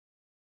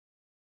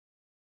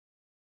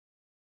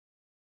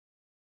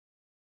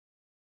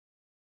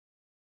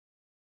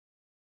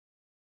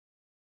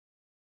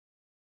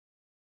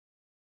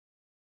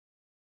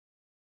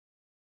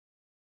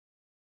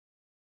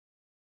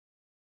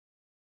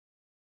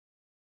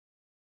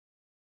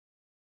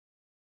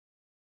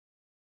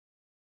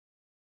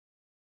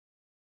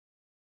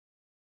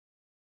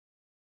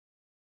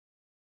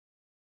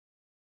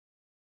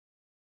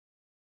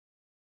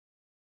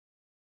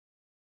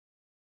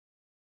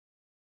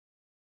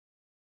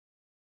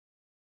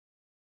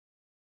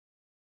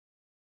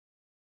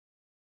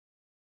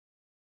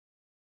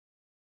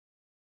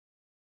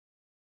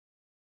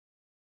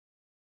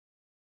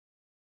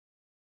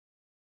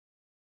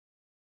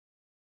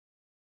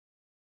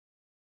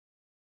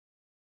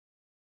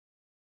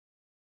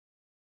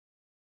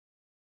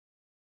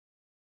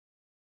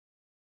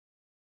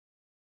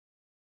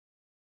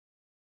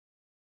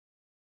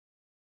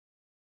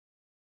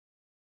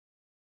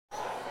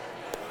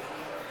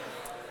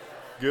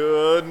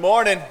Good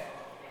morning.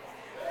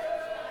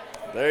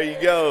 There you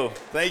go.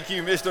 Thank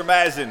you, Mr.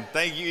 Mazin.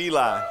 Thank you,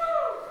 Eli.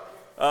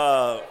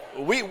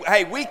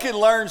 We can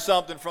learn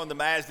something from the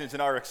Mazdens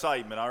and our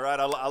excitement, all right?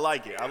 I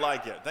like it. I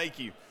like it. Thank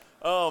you.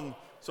 We're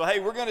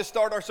going to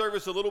start our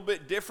service a little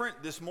bit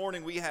different. This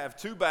morning we have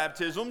 2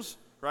 baptisms,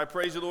 right?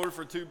 Praise the Lord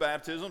for 2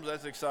 baptisms.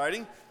 That's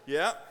exciting.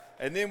 Yeah.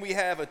 And then we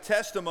have a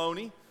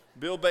testimony.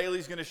 Bill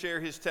Bailey's going to share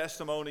his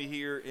testimony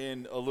here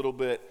in a little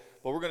bit.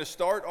 But we're going to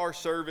start our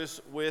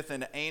service with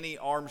an Annie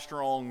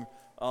Armstrong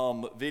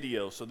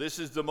video. So this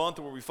is the month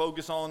where we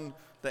focus on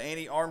the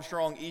Annie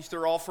Armstrong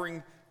Easter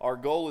offering. Our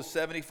goal is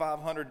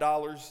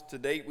 $7,500. To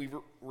date, we've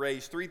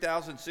raised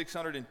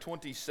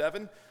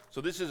 $3,627. So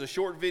this is a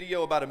short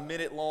video, about a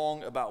minute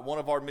long, about one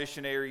of our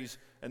missionaries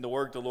and the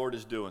work the Lord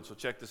is doing. So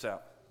check this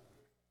out.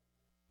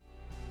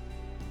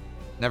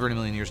 Never in a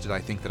million years did I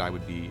think that I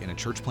would be in a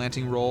church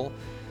planting role.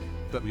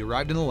 But we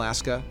arrived in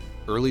Alaska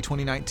early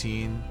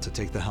 2019 to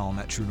take the helm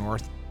at True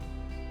North,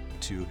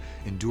 to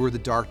endure the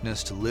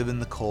darkness, to live in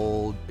the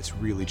cold. It's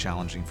really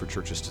challenging for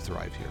churches to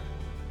thrive here.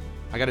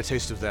 I got a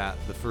taste of that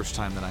the first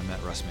time that I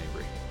met Russ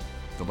Mabry.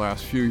 The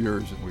last few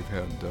years we've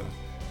had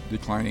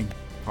declining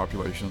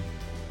population.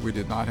 We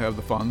did not have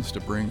the funds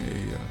to bring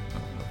a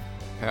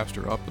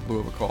pastor up in lieu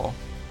of a call.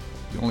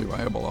 The only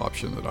viable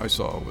option that I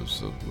saw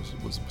was a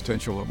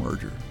potential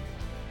merger.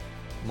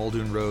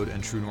 Muldoon Road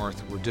and True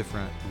North were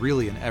different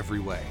really in every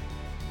way,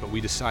 but we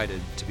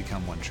decided to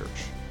become one church.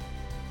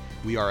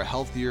 We are a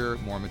healthier,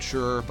 more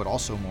mature, but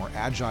also more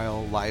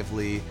agile,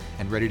 lively,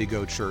 and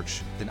ready-to-go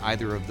church than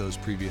either of those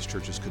previous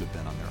churches could have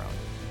been on their own.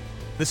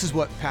 This is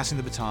what passing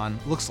the baton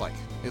looks like.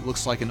 It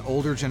looks like an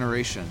older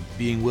generation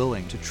being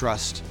willing to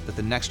trust that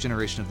the next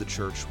generation of the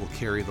church will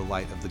carry the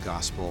light of the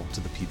gospel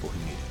to the people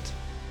who need it.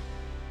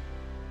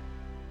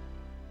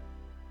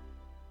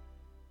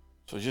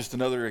 So just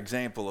another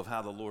example of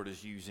how the Lord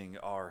is using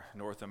our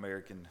North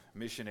American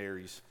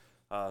missionaries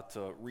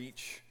to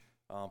reach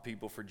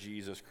people for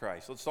Jesus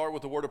Christ. Let's start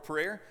with a word of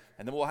prayer,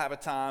 and then we'll have a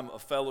time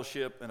of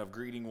fellowship and of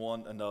greeting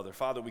one another.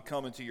 Father, we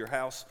come into your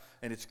house,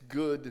 and it's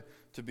good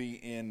to be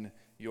in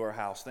your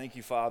house. Thank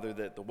you, Father,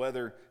 that the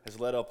weather has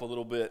let up a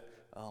little bit,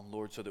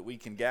 Lord, so that we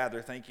can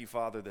gather. Thank you,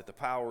 Father, that the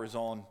power is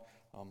on.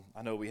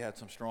 I know we had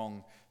some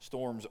strong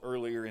storms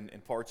earlier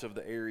in parts of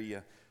the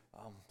area.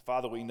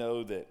 Father, we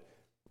know that,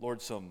 Lord,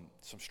 some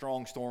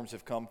strong storms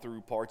have come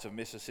through parts of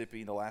Mississippi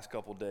in the last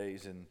couple of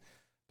days, and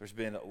there's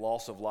been a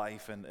loss of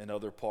life in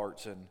other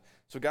parts. And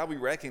so, God, we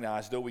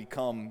recognize, though we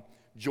come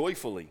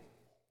joyfully,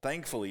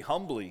 thankfully,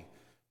 humbly,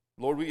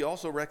 Lord, we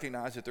also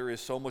recognize that there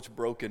is so much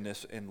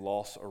brokenness and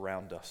loss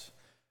around us.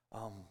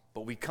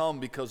 But we come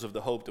because of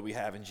the hope that we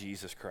have in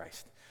Jesus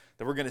Christ,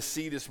 that we're going to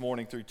see this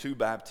morning through 2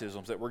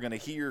 baptisms, that we're going to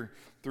hear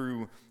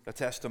through a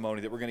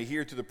testimony, that we're going to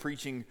hear through the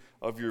preaching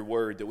of your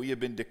word, that we have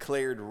been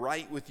declared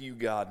right with you,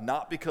 God,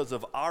 not because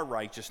of our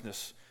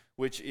righteousness,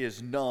 which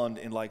is none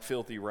in like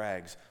filthy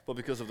rags, but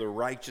because of the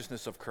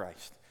righteousness of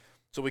Christ.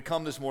 So we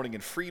come this morning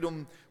in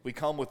freedom. We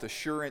come with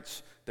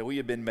assurance that we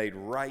have been made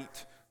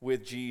right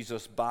with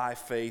Jesus by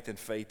faith and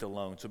faith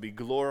alone. So be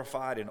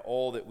glorified in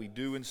all that we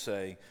do and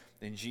say.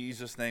 In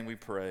Jesus' name we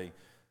pray.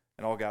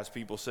 And all God's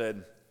people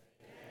said,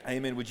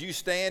 amen. Would you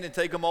stand and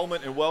take a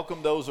moment and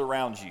welcome those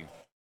around you?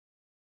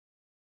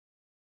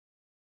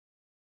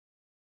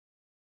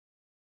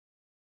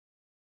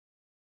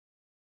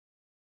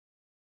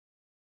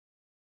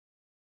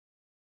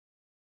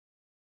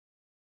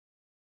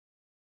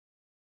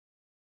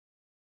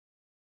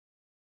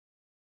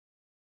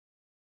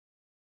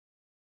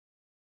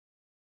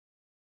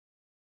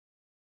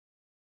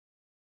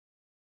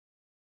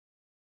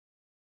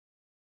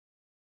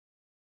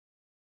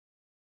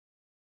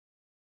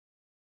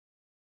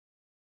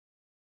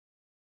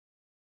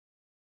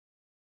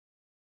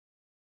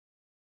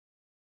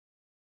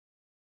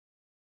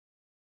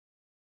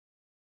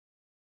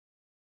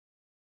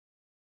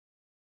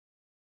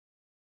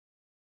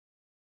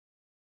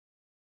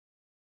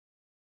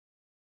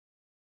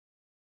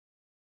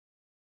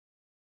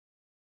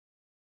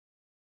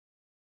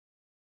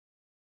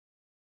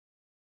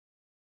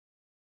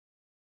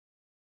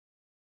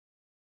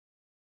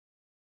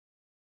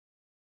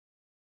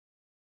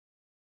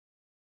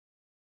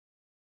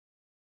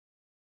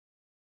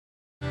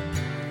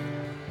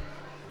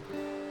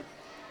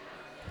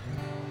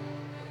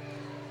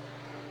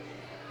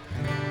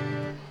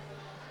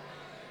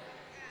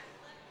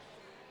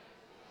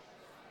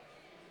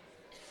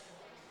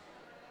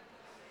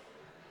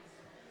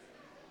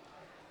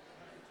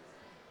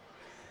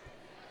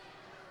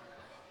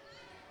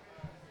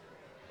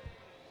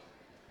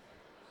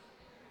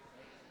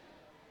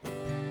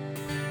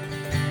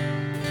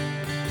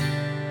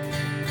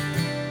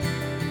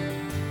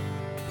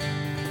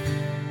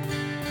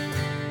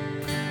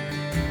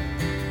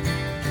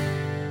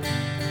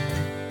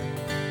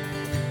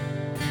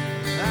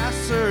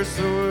 Search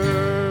the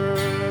world,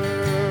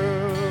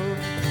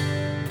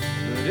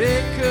 but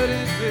it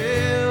couldn't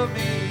fill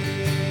me.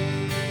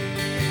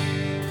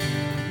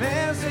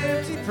 Man's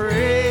empty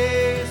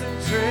praise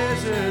and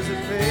treasures of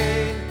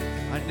faith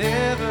are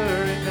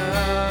never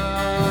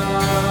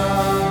enough.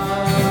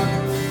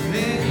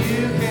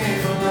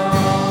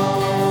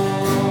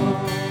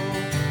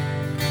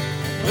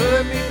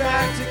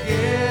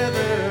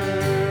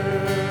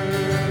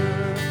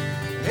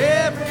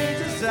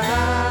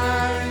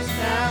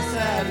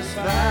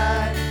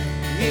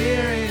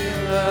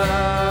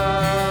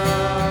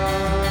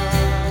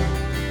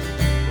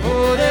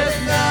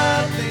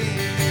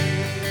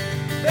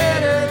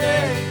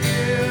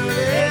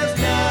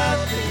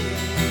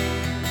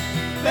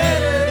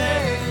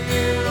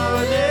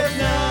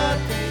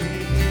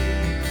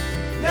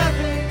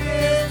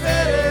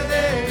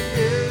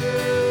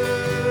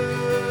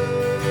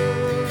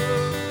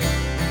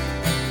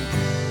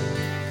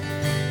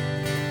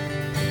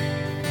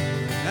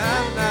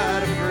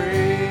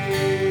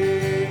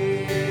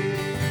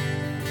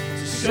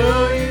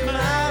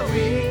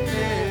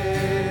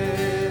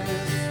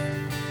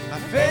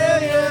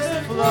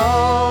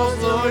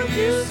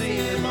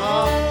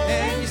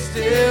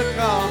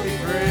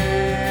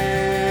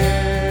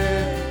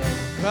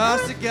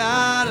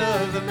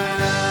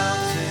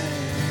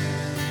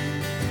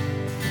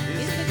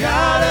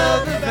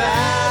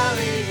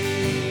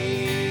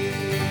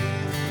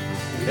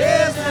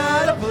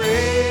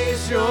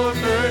 your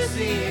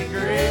mercy and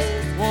grace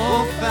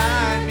won't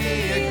find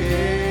me again.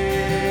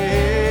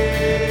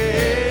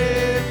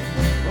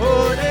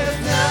 Oh, there's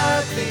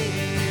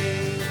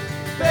nothing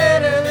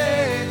better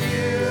than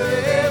you.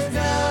 There's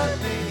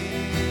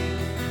nothing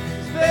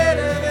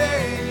better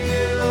than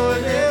you. Oh,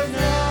 there's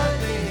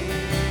nothing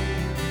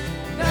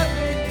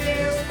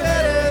is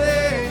better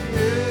than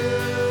you.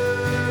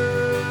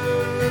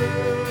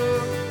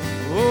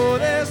 Oh,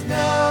 there's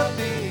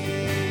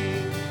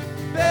nothing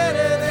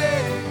better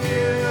than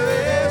you.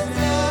 There's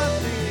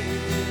nothing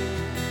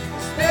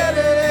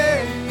better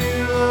than you.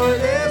 Oh,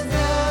 there's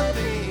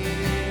nothing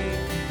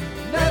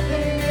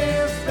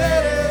is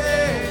better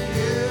than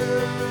you.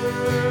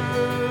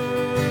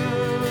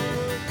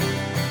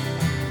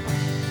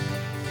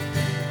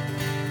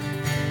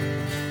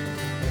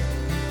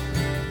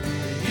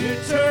 You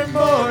turn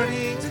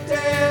mourning to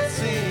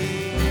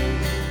dancing.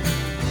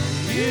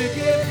 You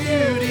give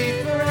beauty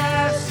for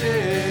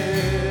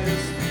ashes.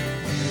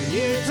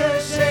 You turn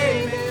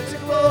shame into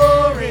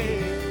glory.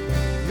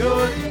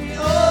 You're the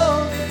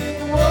only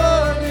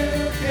one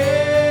who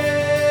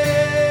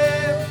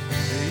can.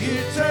 You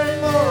turn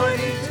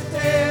mourning to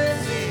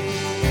dancing.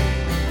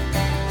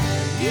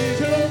 You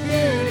give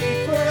beauty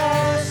for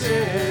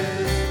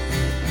ashes.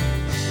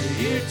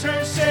 You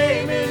turn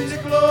shame into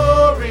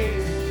glory.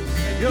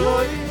 And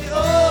you're the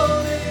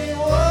only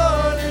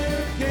one who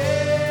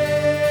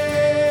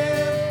can.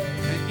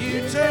 And you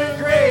turn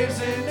graves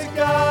into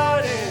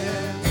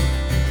gardens.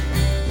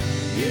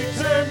 You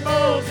turn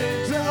moles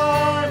into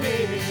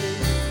armies.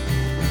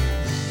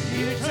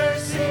 You turn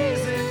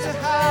seas into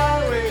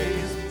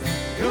highways.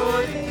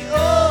 You're the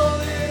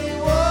only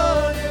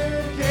one who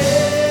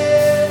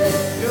can.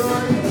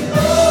 You're the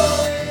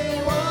only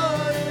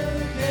one who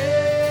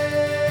can.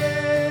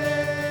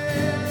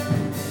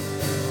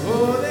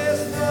 Oh,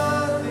 there's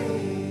nothing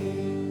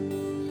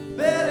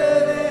better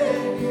than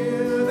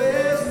you.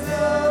 There's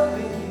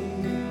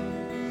nothing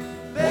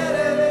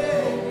better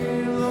than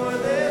you. Lord,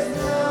 there's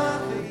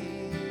nothing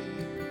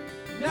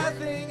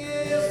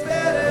is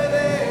better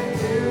than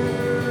you.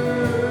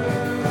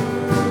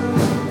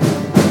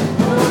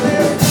 Oh,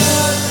 there's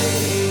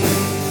nothing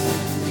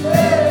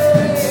better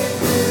than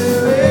you.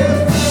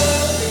 There's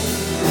nothing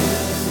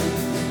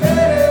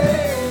better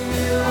than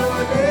you.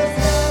 Lord, there's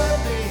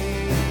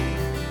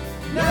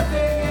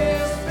nothing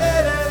is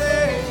better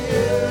than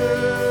you.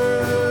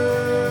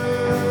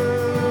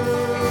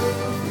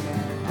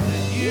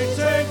 And you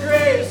turn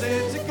graves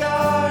into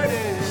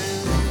gardens.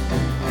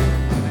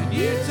 And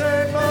you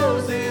turn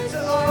moles into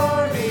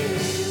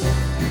armies.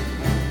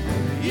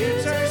 And you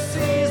turn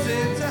seas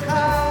into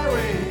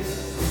highways.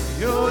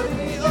 You're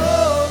the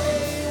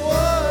only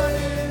one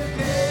who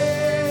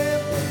can.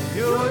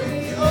 You're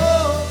the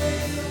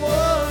only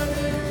one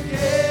who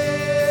can.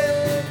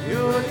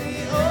 You're the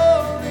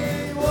only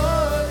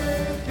one who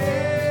can.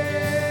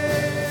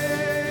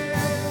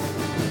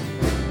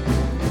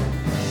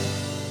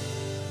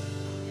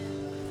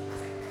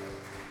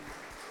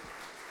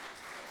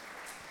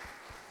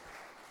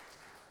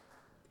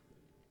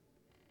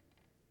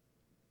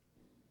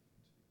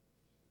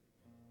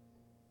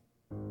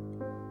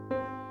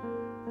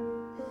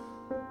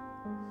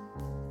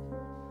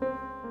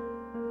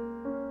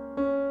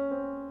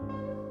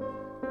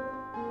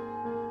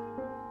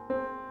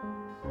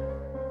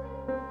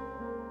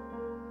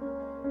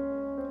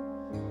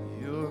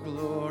 Your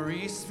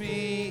glory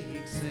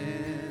speaks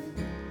in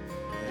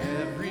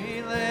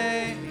every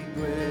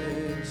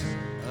language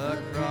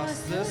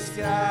across the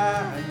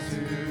sky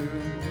to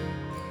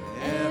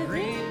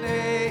every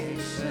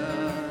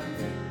nation.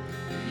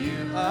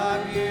 You are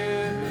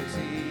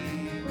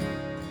beauty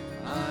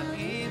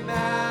unimagined.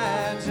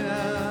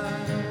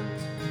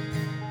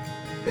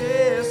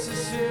 This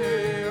is who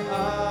you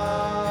are.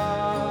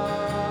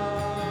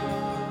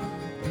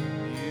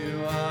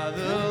 You are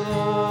the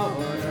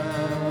Lord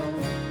of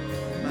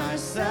my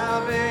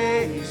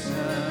salvation.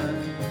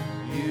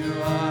 You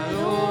are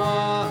the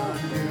one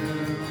who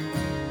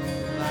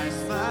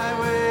lights my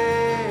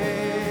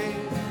way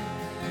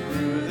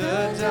through the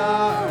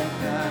dark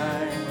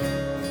night.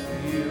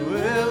 You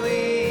will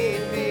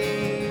lead me.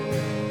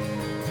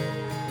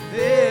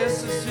 This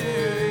is who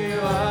you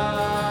are.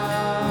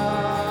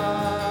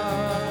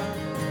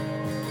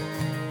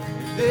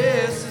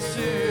 This is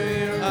who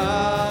you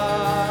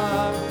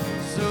are.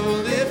 So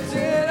lift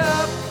it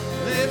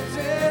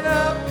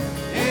up,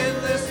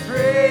 endless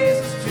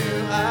praises to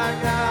our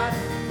God,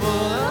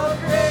 full of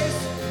grace,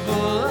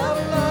 full of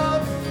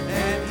love,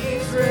 and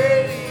He's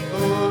reigning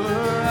over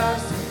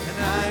us. And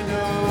I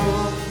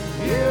know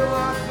you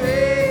are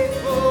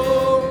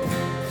faithful,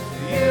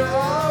 you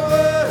are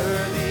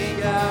worthy,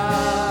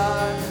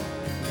 God.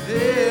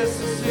 This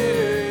is who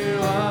you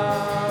are.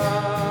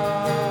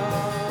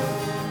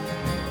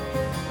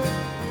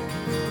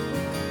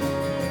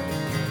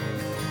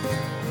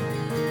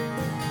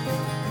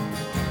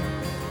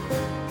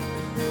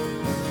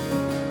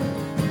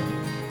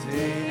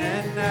 Day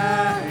and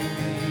night,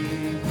 the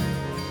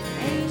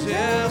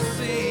angels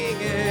sing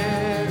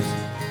it.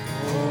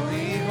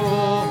 Holy,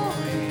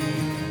 holy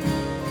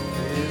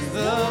is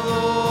the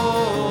Lord.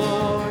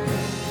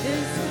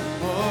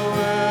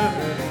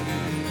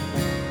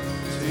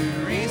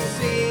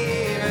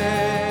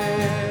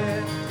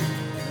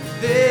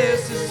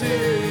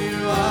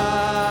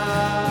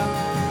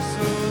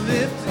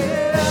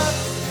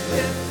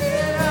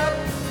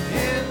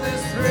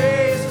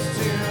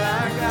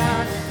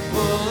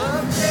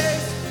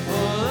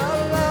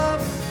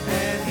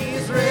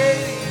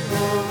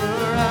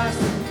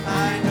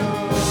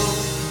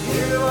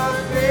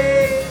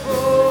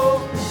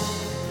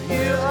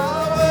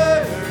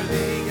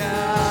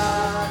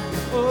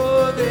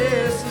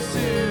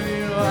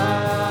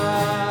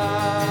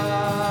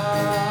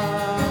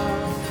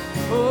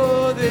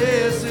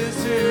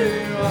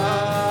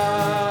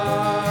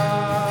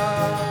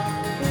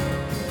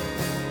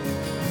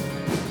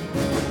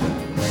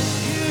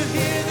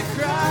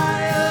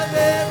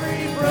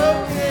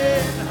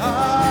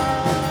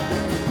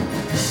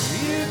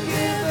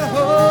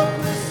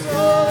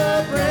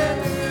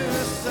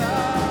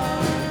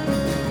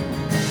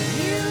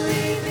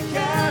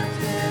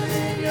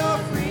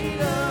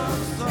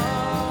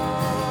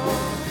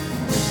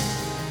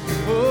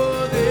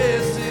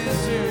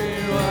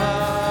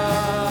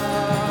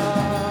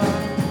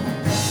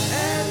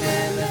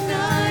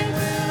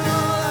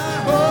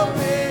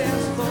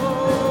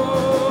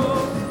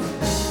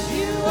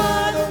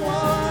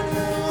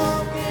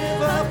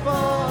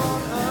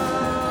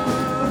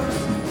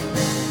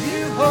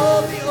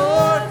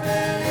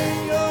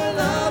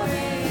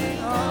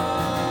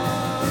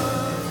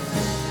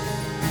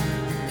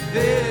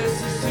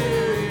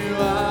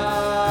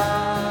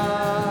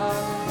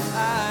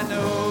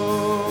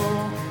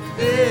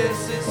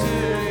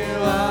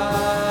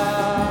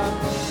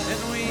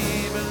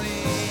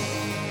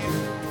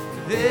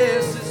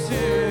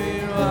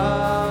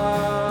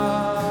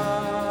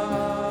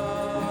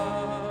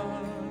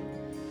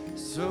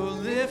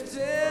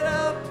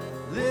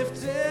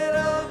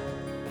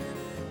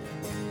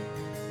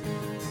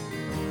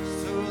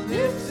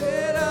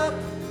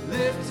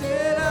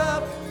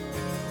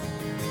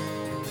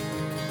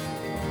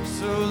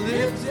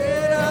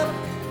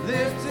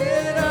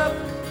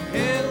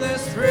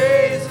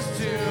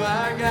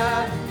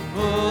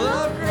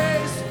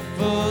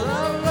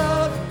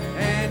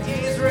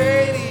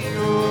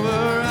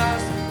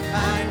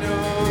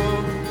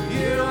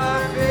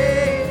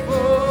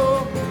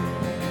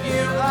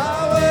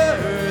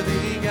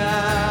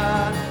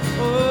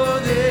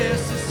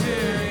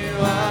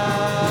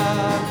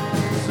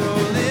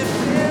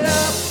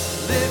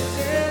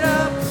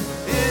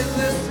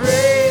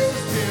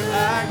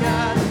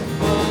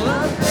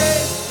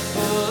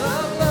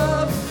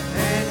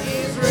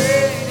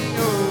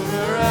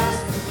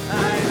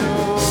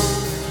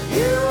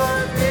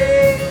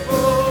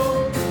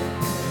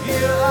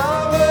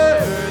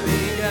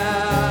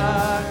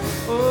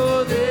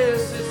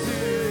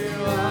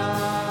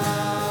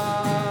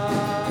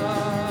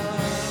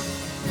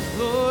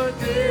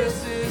 Lord,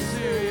 this is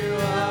who you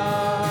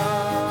are.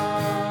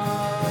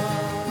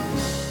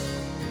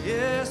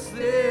 Yes,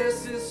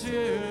 this is who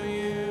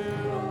you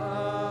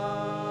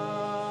are.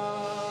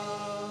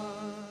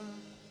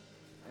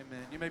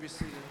 Amen. You may be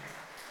seated.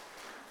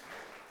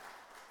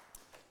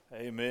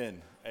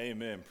 Amen.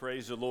 Amen.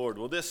 Praise the Lord.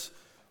 Well, this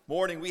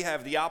morning we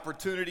have the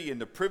opportunity and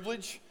the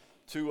privilege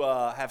to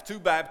have two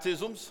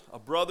baptisms, a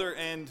brother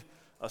and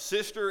a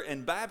sister.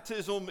 And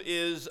baptism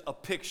is a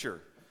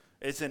picture.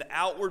 It's an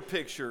outward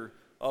picture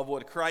of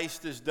what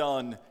Christ has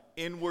done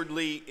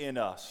inwardly in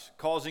us,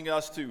 causing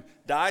us to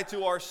die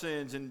to our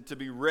sins and to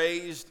be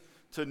raised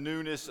to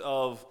newness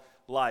of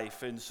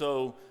life. And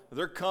so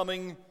they're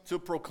coming to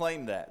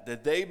proclaim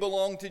that they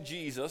belong to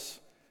Jesus.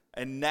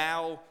 And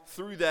now,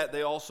 through that,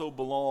 they also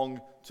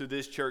belong to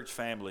this church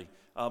family.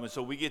 And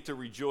so we get to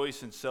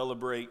rejoice and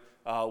celebrate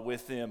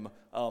with them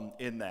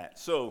in that.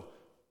 So,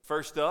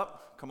 first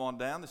up, come on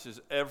down. This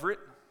is Everett.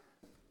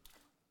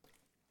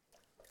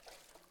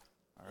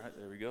 All right,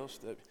 there we go.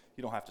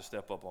 You don't have to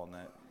step up on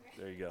that.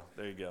 There you go.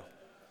 There you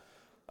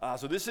go.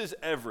 So this is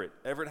Everett.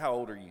 Everett, how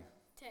old are you?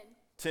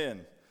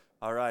 10.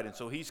 All right, and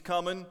so he's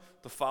coming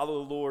to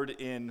follow the Lord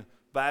in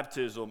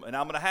baptism, and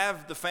I'm going to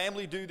have the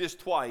family do this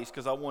twice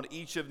because I want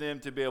each of them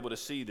to be able to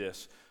see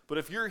this. But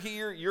if you're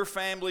here, your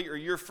family or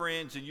your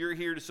friends, and you're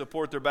here to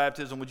support their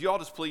baptism, would you all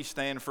just please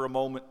stand for a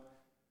moment?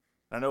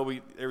 I know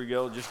there we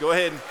go. Just go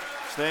ahead and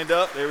stand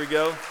up. There we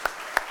go.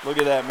 Look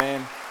at that,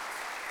 man.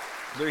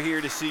 They're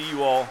here to see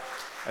you all.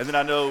 And then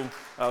I know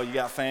you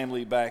got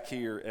family back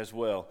here as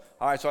well.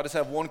 All right, so I just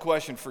have one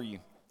question for you.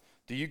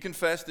 Do you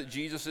confess that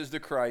Jesus is the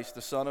Christ,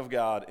 the Son of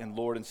God, and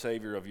Lord and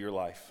Savior of your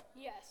life?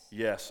 Yes.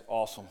 Yes,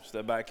 awesome.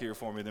 Step back here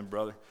for me then,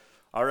 brother.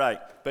 All right,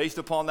 based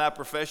upon that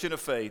profession of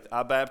faith,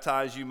 I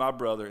baptize you, my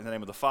brother, in the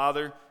name of the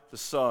Father, the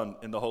Son,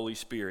 and the Holy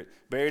Spirit.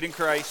 Buried in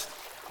Christ,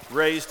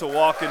 raised to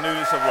walk in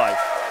newness of life.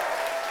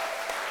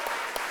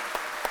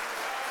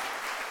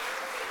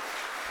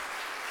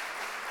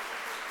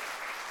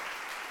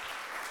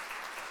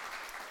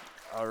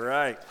 All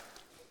right.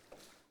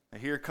 Now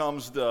here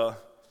comes the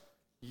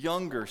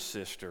younger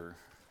sister.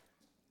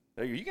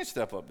 There you can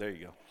step up. There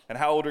you go. And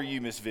how old are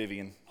you, Miss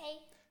Vivian?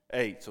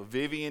 8. So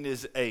Vivian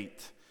is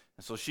 8.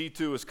 And so she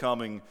too is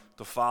coming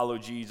to follow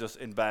Jesus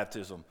in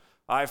baptism.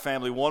 All right,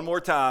 family, one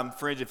more time.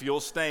 Friends, if you'll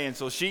stand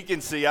so she can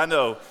see. I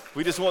know.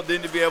 We just want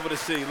them to be able to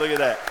see. Look at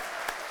that.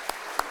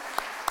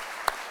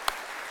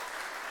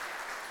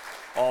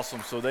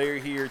 Awesome. So they are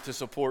here to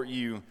support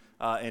you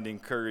and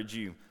encourage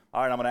you.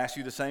 All right, I'm going to ask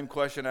you the same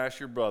question I asked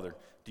your brother.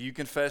 Do you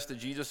confess that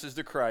Jesus is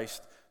the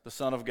Christ, the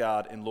Son of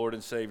God, and Lord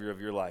and Savior of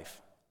your life?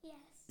 Yes.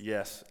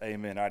 Yes,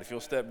 amen. All right, if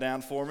you'll step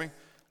down for me,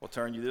 we'll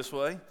turn you this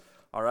way.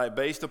 All right,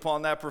 based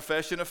upon that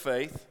profession of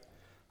faith,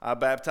 I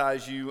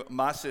baptize you,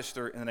 my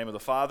sister, in the name of the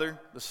Father,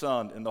 the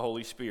Son, and the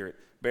Holy Spirit.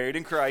 Buried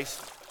in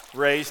Christ,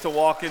 raised to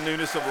walk in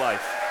newness of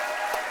life.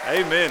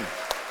 Amen.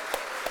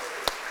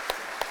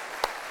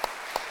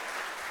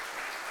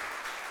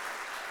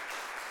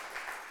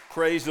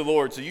 Praise the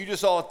Lord. So you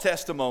just saw a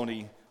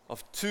testimony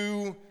of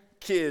 2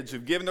 kids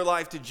who've given their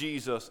life to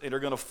Jesus and are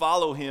going to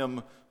follow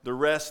him the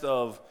rest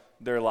of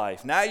their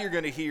life. Now you're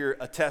going to hear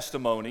a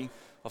testimony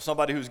of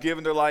somebody who's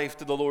given their life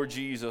to the Lord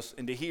Jesus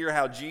and to hear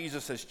how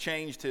Jesus has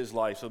changed his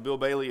life. So Bill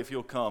Bailey, if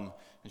you'll come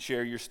and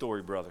share your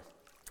story, brother.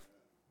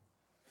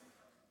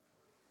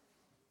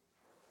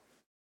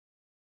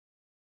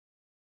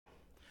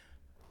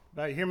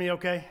 You hear me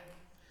okay?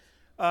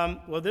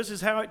 Well, this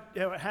is how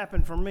it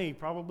happened for me,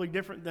 probably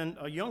different than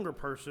a younger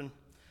person.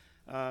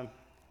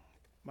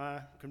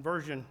 My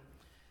conversion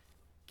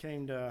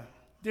came to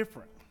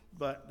different,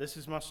 but this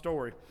is my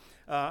story.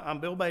 I'm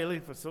Bill Bailey.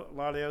 For a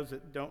lot of those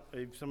that don't,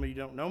 if some of you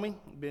don't know me,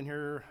 I've been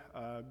here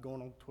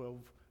going on,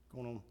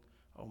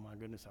 oh my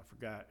goodness, I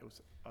forgot. It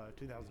was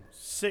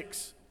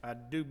 2006, I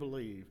do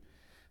believe.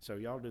 So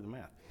y'all do the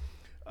math.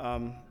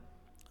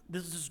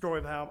 This is the story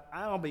of how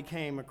I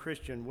became a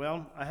Christian.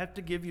 Well, I have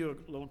to give you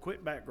a little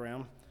quick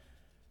background.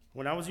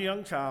 When I was a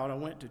young child, I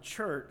went to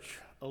church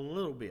a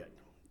little bit,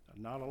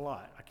 not a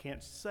lot. I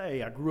can't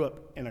say I grew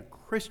up in a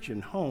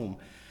Christian home.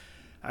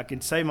 I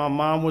can say my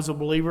mom was a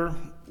believer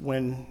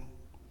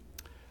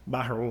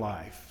by her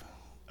life.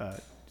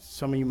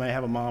 Some of you may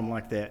have a mom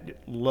like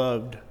that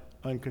loved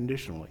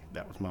unconditionally.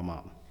 That was my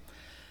mom.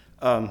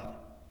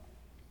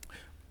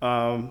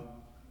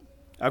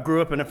 I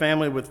grew up in a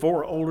family with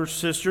 4 older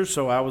sisters,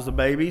 so I was the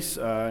babies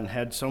and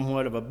had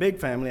somewhat of a big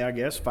family, I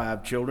guess,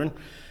 5 children.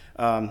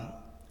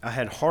 I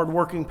had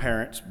hardworking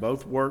parents.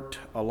 Both worked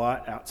a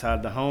lot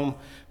outside the home.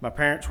 My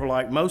parents were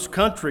like most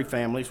country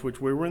families, which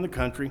we were in the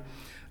country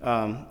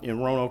in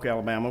Roanoke,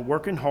 Alabama,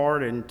 working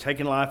hard and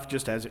taking life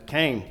just as it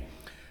came.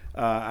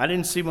 I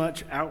didn't see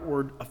much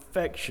outward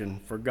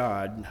affection for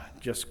God,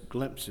 just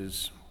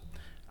glimpses.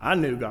 I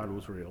knew God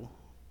was real,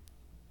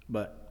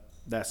 but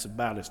that's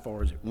about as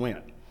far as it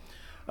went.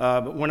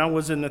 But when I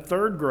was in the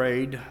 3rd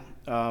grade,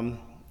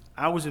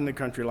 I was in the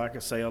country, like I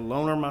say, a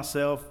loner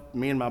myself,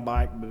 me and my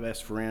bike, my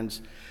best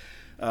friends.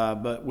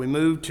 But we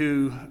moved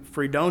to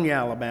Fredonia,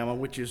 Alabama,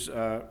 which is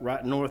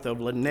right north of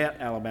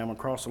Lynette, Alabama,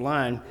 across the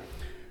line.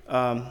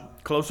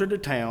 closer to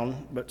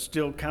town, but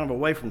still kind of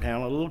away from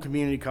town, a little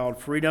community called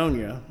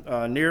Fredonia,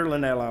 near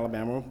Linnell,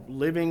 Alabama.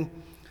 Living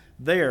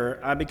there,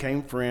 I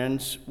became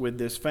friends with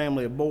this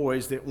family of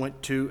boys that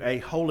went to a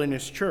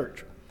holiness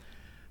church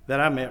that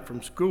I met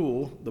from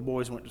school. The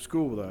boys went to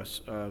school with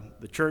us.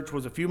 The church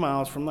was a few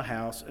miles from the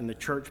house, and the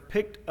church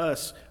picked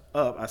us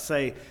up. I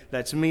say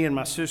that's me and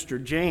my sister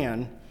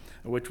Jan,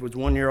 which was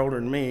 1 year older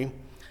than me,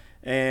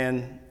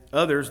 and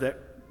others that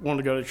wanted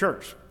to go to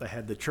church. They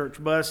had the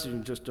church bus,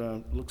 and just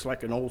looks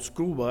like an old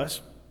school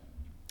bus.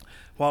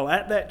 While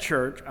at that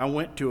church, I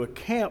went to a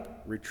camp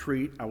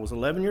retreat. I was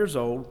 11 years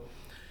old,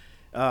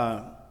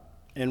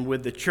 and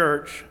with the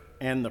church,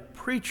 and the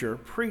preacher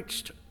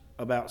preached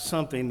about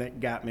something that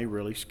got me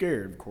really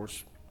scared. Of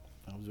course,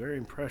 I was very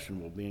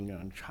impressionable being a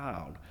young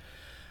child.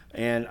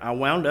 And I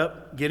wound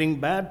up getting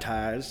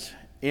baptized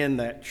in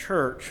that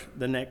church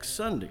the next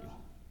Sunday.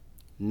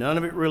 None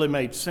of it really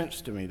made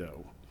sense to me,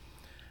 though.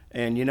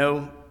 And you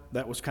know,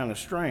 that was kind of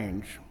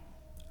strange.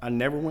 I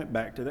never went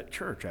back to that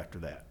church after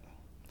that.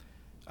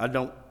 I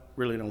don't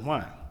really know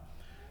why.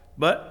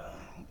 But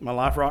my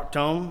life rocked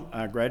on.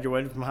 I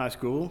graduated from high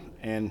school,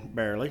 and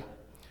barely.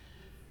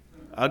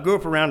 I grew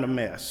up around a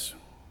mess.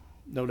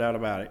 No doubt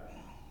about it.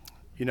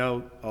 You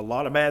know, a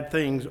lot of bad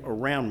things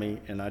around me,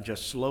 and I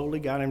just slowly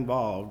got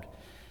involved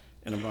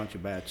in a bunch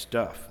of bad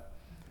stuff.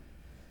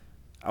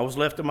 I was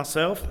left to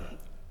myself.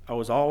 I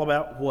was all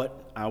about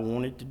what I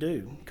wanted to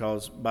do,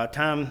 because by the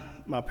time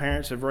my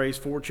parents had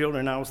raised 4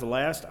 children and I was the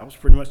last, I was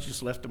pretty much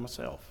just left to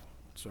myself.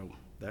 So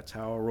that's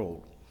how I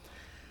rolled.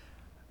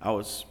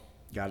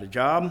 Got a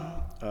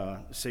job,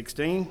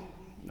 16.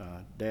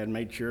 Dad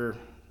made sure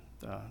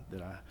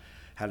that I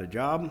had a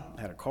job,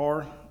 had a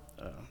car,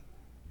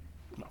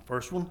 my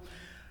first one.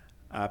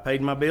 I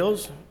paid my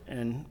bills,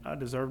 and I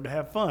deserved to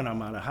have fun.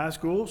 I'm out of high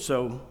school,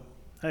 so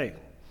hey.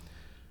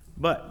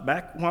 But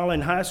back while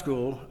in high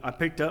school, I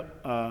picked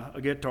up a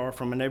guitar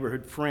from a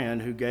neighborhood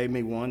friend who gave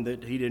me one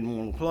that he didn't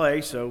want to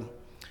play, so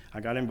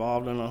I got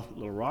involved in a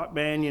little rock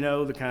band, you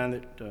know, the kind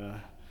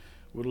that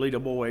would lead a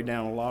boy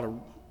down a lot of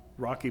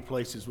rocky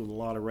places with a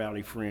lot of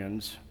rowdy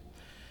friends.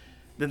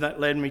 Then that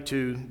led me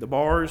to the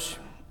bars,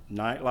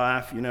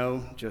 nightlife, you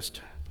know,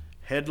 just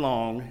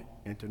headlong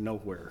into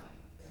nowhere.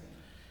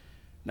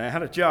 Now, I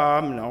had a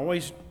job, and I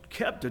always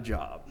kept a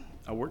job.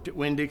 I worked at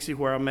Winn-Dixie,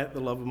 where I met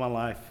the love of my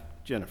life,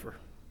 Jennifer.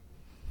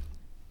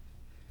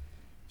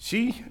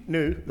 She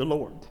knew the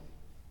Lord.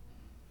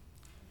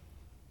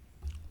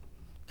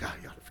 God,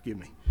 you got to forgive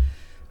me.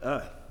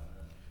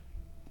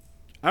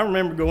 I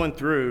remember going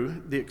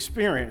through the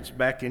experience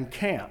back in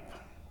camp,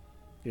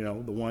 you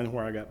know, the one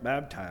where I got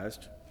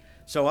baptized.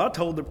 So I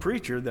told the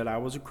preacher that I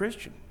was a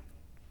Christian.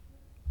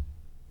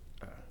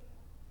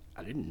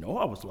 I didn't know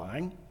I was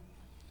lying.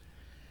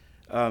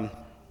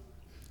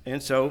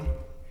 And so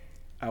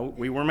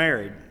we were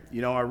married.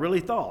 You know, I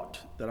really thought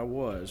that I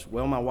was.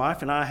 Well, my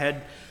wife and I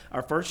had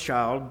our first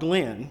child,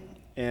 Glenn,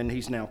 and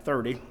he's now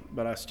 30,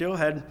 but I still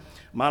had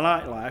my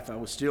nightlife. I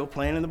was still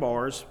playing in the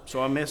bars,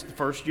 so I missed the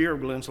first year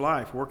of Glenn's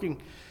life,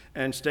 working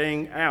and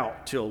staying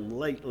out till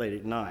late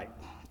at night.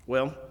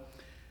 Well,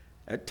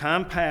 at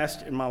time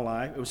passed in my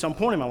life, it was some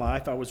point in my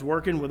life, I was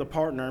working with a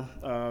partner,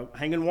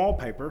 hanging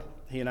wallpaper.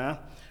 He and I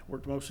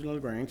worked mostly on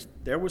the greens.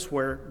 There was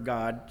where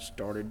God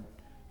started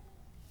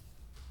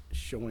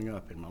showing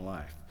up in my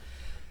life.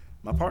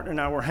 My partner and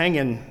I were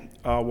hanging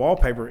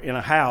wallpaper in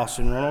a house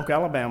in Roanoke,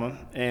 Alabama,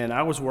 and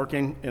I was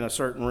working in a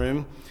certain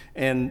room,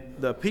 and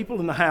the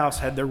people in the house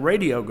had their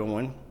radio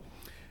going,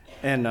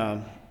 and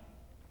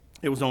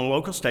it was on a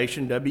local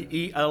station,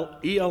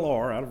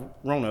 WELR, out of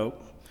Roanoke,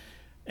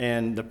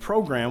 and the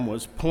program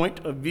was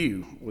Point of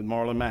View with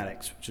Marlon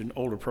Maddox, which is an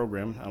older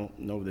program. I don't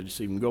know that it's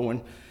even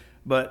going,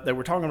 but they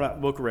were talking about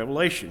the book of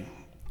Revelation,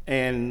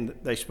 and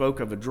they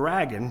spoke of a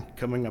dragon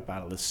coming up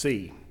out of the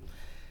sea.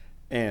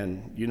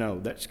 And, you know,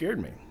 that scared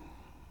me.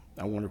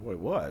 I wondered what it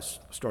was.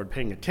 I started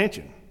paying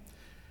attention.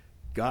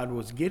 God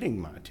was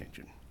getting my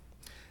attention.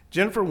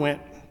 Jennifer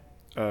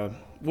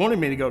wanted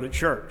me to go to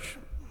church,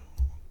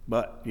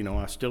 but, you know,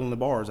 I was still in the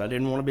bars. I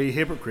didn't want to be a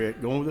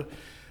hypocrite going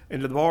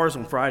into the bars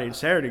on Friday and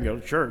Saturday and go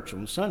to church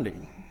on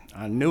Sunday.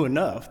 I knew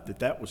enough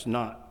that was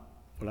not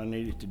what I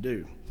needed to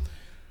do.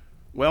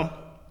 Well,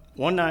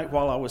 one night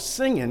while I was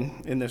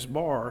singing in this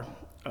bar,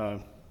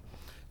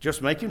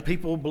 just making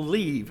people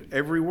believe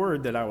every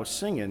word that I was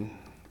singing,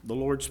 the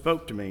Lord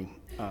spoke to me,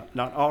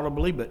 not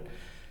audibly, but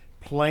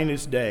plain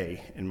as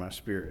day in my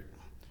spirit.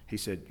 He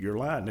said, "You're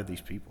lying to these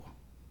people."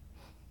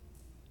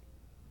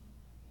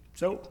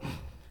 So,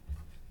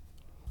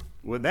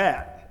 with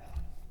that,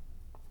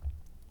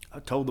 I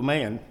told the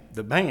band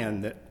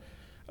that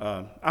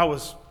I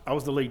was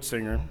the lead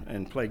singer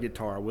and played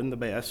guitar. I wasn't the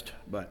best,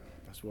 but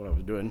that's what I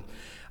was doing.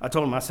 I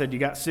told them, I said, "You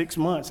got 6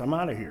 months, I'm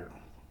out of here."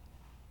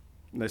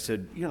 And they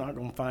said, "You're not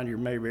going to find your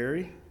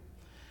Mayberry."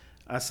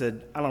 I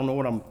said, "I don't know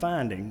what I'm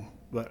finding,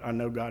 but I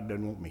know God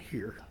doesn't want me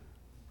here."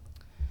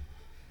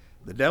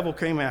 The devil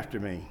came after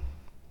me.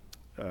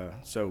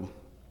 So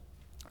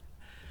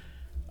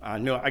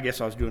I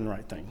guess I was doing the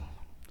right thing.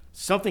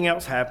 Something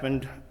else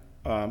happened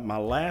my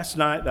last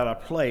night that I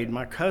played,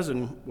 my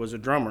cousin was a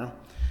drummer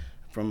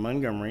from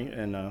Montgomery,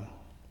 and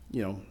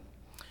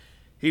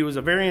he was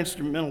a very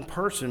instrumental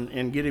person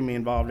in getting me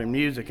involved in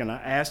music, and I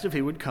asked if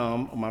he would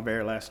come on my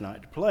very last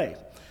night to play.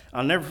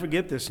 I'll never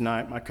forget this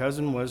night. My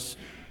cousin was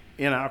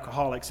in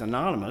Alcoholics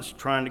Anonymous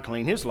trying to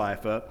clean his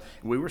life up.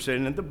 We were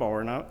sitting at the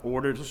bar, and I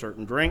ordered a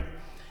certain drink,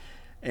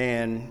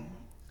 and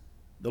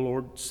the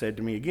Lord said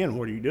to me again,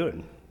 "What are you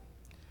doing?"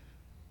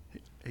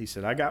 He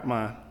said, I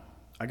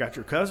got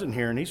your cousin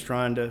here, and he's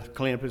trying to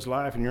clean up his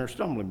life, and you're a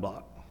stumbling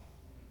block.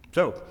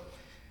 So,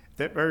 at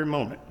that very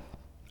moment,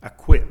 I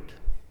quit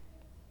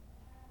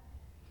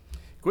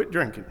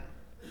drinking,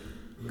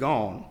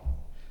 gone.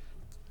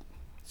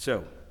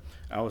 So,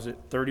 I was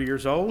at 30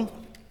 years old,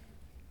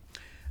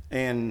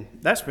 and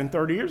that's been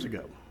 30 years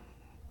ago.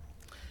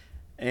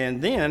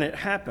 And then it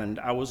happened.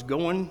 I was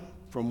going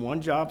from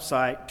one job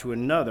site to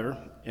another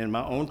in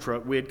my own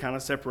truck. We had kind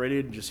of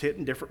separated and just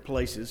hitting different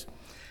places.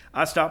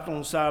 I stopped on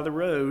the side of the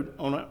road,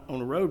 on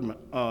a road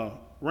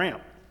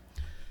ramp,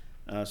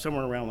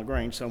 somewhere around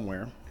LaGrange,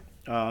 somewhere,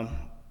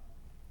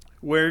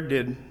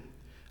 where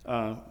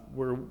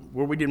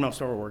we did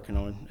most of our working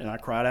on. And I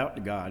cried out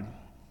to God.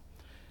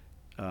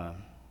 I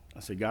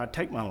said, "God,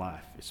 take my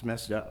life. It's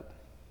messed up.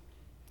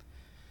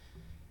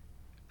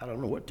 I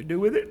don't know what to do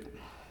with it.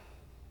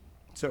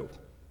 So,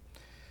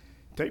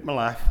 take my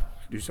life,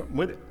 do something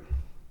with it."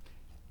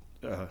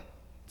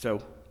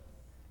 So,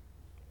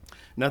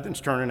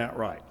 nothing's turning out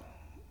right.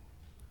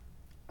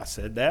 I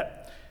said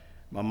that.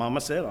 My mama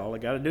said, all I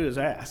got to do is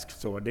ask.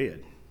 So I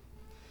did.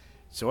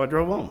 So I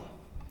drove on,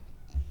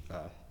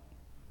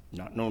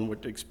 not knowing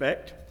what to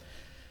expect.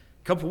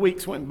 A couple of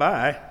weeks went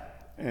by,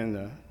 and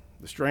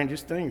the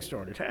strangest thing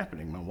started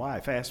happening. My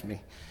wife asked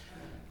me,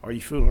 "Are you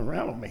fooling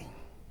around with me?"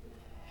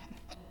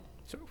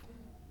 So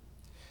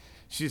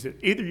she said,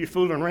 "Either you're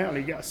fooling around or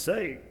you got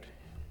saved."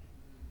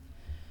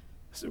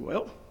 I said,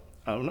 "Well,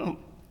 I don't know.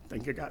 I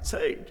think I got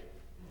saved.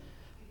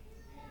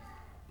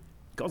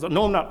 Because I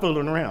know I'm not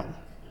fooling around."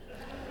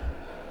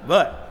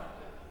 But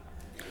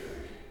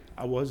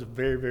I was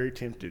very, very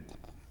tempted.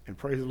 And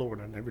praise the Lord,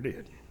 I never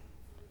did.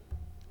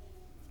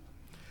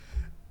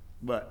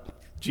 But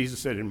Jesus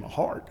said in my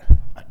heart,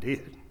 I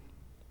did.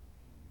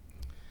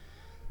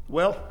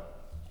 Well,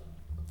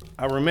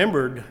 I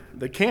remembered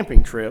the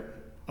camping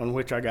trip on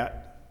which I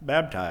got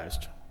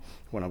baptized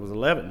when I was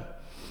 11.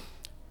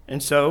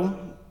 And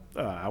so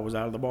I was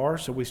out of the bar,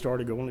 so we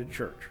started going to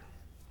church.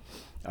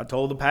 I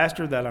told the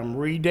pastor that I'm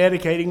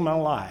rededicating my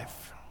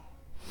life.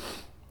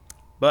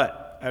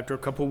 But after a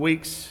couple of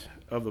weeks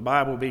of the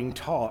Bible being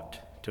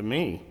taught to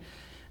me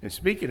and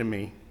speaking to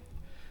me,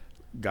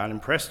 God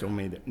impressed on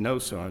me that, "No,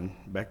 son,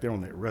 back there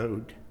on that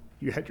road,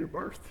 you had your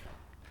birth."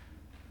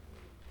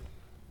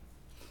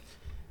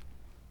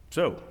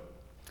 So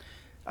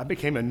I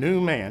became a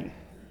new man,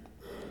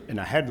 and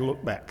I hadn't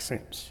looked back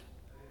since.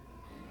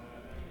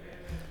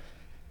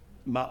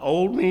 My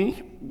old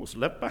me was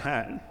left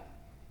behind.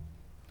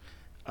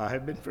 I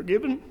have been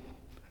forgiven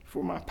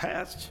for my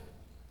past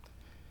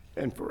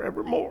and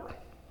forevermore.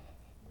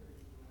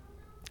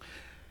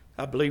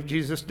 I believe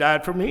Jesus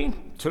died for me,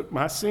 took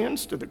my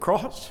sins to the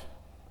cross,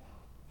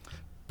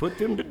 put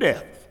them to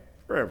death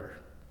forever.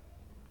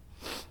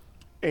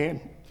 And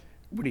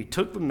when he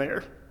took them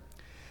there,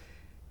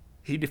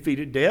 he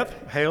defeated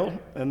death, hell,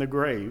 and the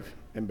grave.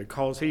 And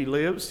because he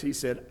lives, he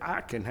said,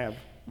 I can have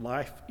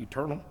life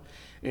eternal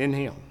in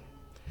him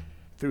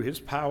through his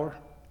power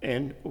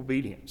and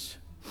obedience.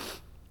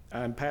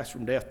 I am passed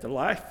from death to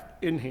life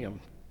in him.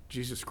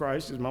 Jesus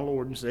Christ is my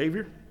Lord and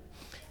Savior.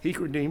 He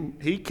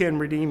can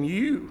redeem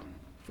you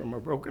from a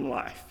broken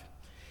life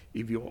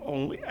if you'll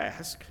only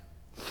ask.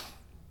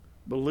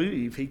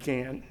 Believe he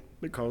can,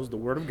 because the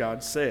Word of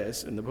God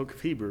says in the book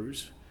of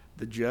Hebrews,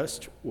 the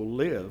just will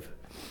live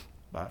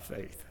by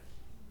faith.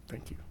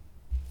 Thank you.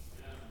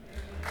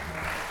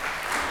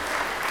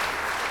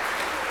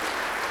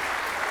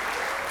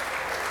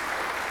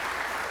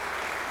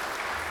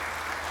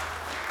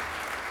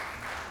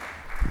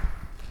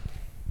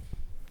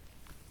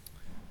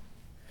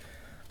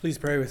 Please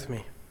pray with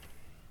me.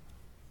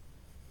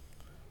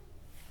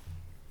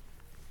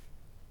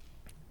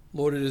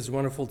 Lord, it is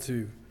wonderful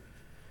to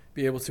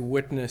be able to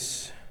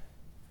witness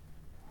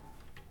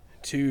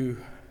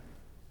to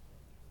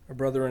a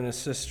brother and a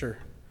sister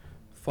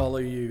follow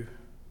you.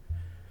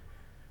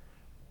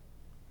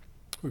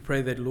 We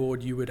pray that,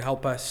 Lord, you would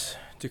help us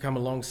to come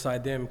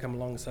alongside them, come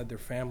alongside their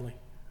family.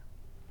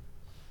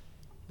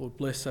 Lord,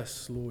 bless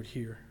us, Lord,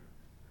 here.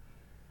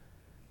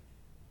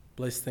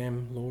 Bless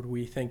them, Lord.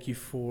 We thank you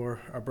for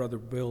our brother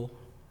Bill,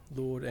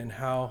 Lord, and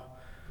how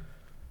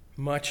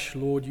much,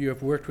 Lord, you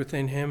have worked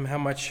within him, how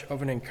much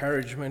of an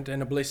encouragement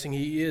and a blessing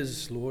he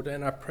is, Lord,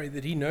 and I pray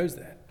that he knows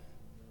that.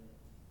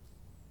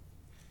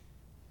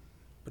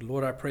 But,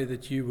 Lord, I pray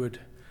that you would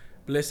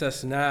bless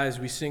us now as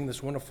we sing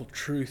this wonderful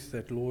truth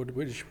that, Lord,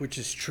 which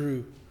is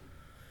true.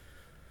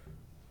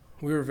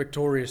 We are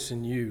victorious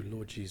in you,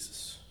 Lord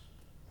Jesus.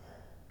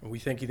 And we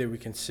thank you that we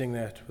can sing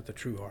that with a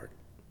true heart.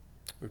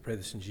 We pray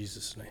this in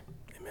Jesus' name.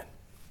 Amen.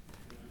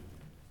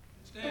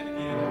 Stand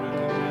again.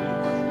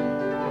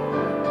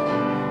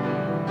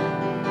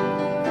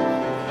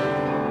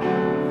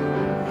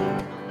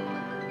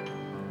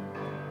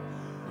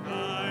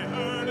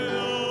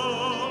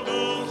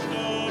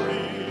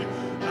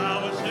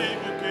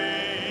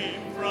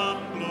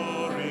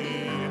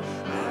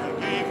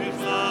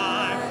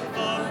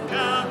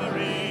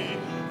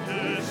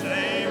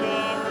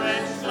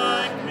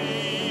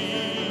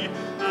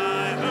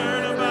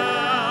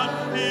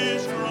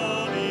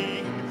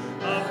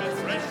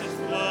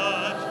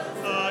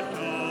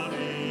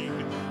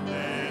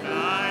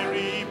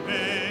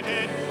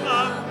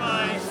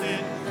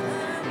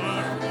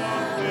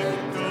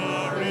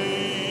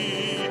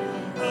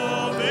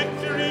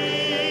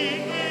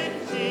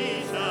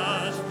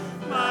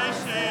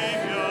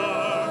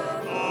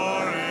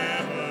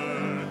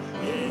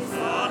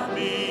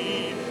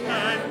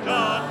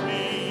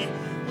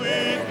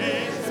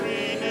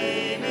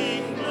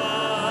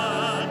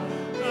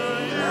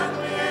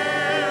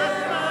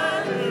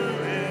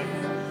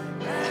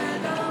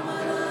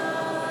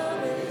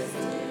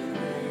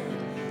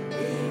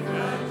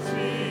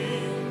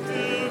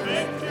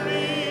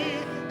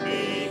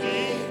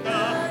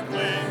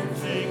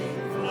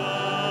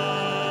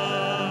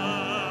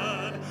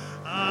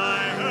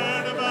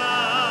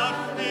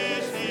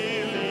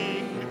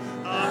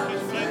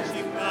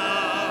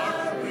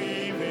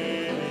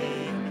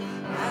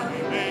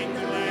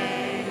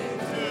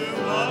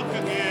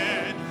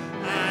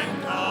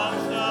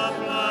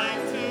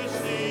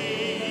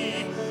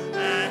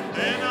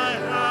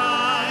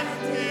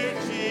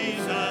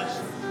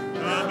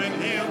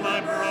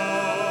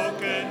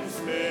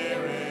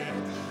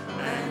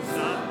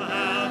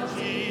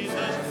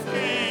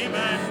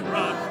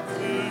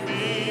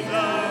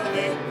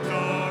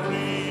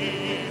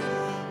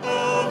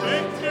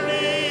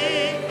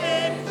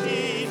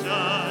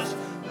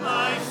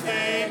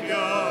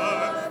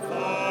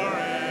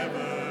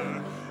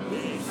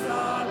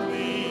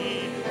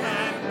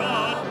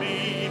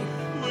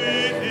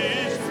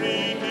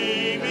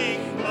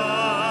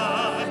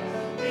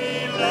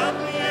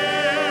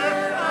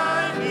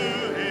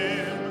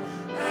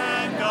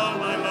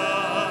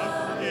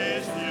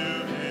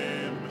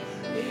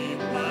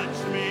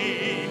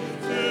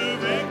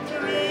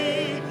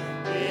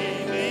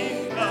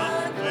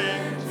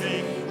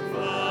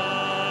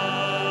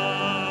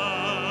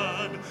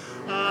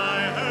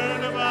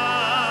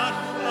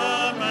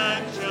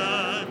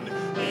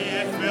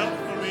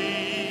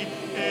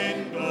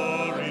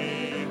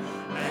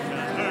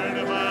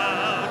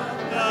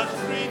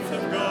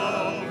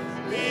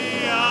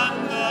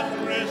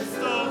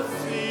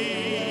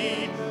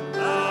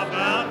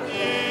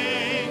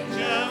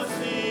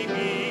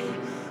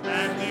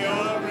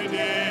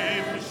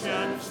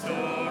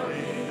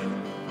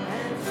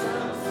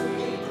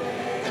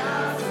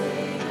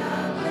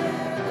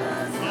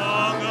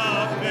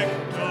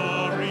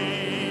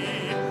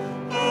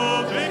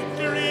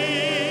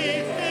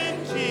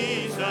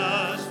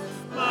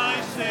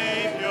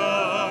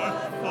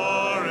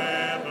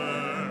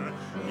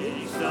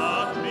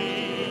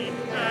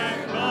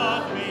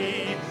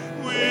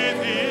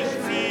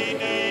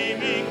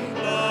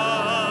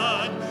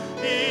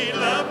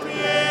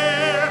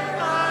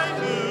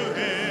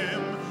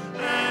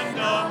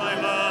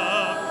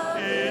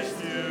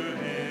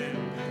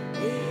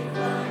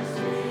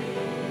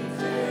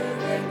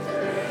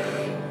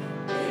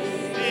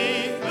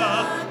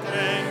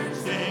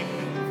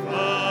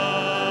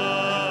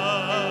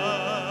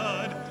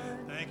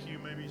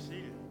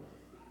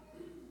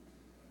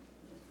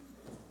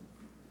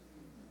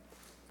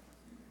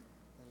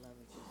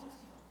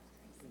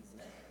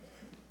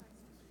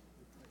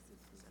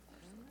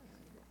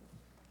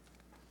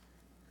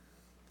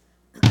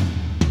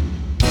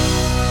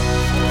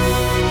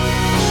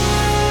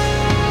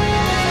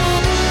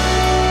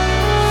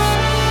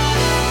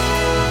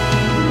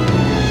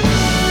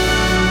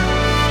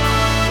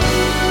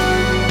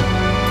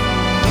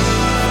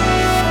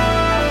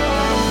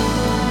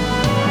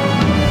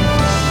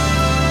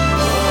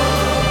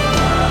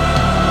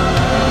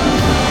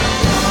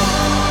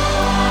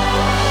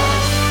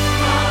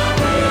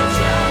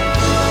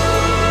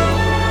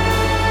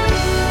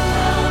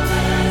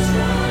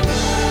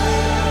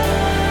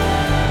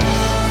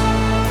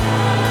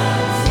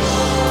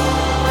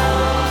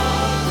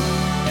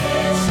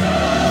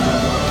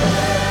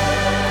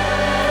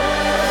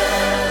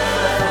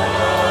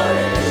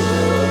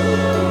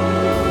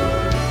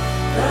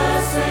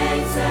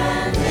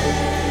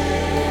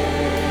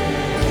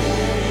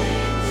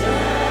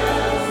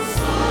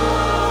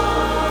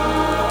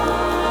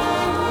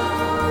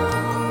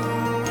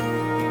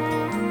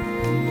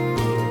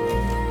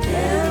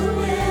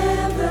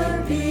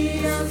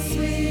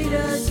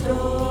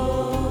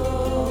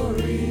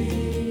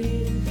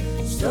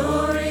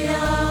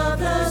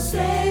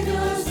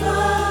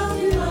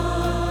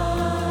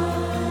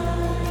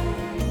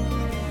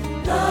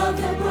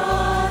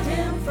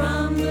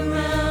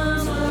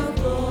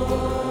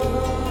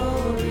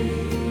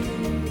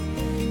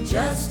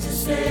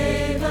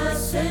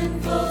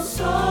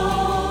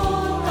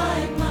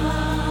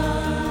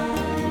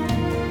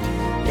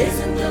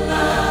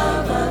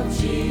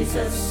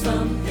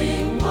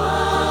 something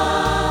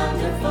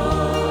wonderful,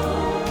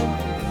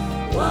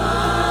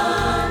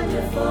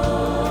 wonderful,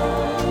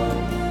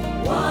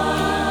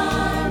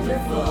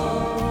 wonderful.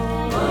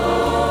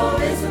 Oh,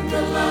 isn't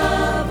the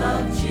love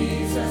of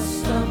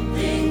Jesus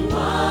something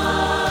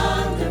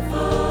wonderful,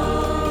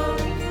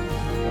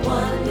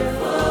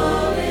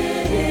 wonderful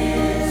it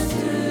is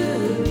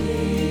to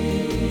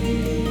me.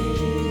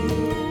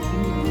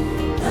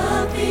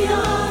 Love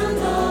beyond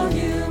all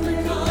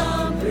human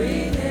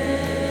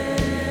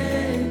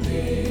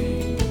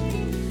comprehending,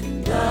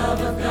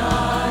 love of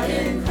God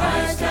in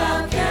Christ,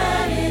 how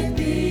can it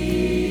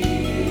be?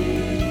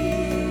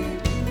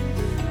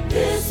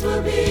 This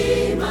will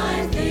be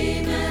my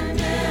theme and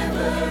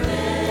never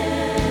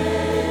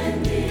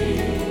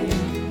ending,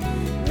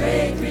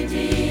 great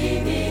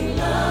redeeming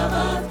love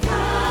of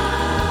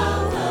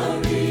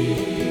Calvary.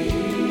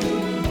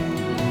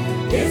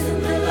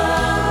 Isn't the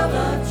love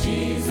of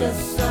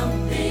Jesus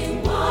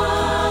something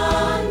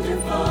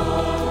wonderful,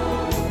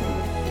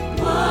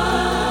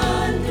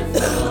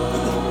 wonderful,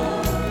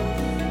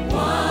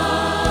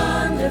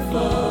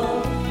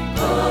 wonderful?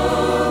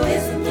 Oh,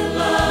 isn't the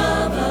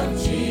love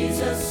of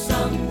Jesus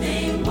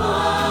something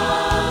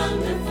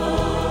wonderful,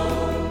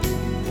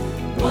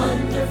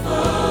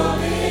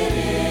 wonderful it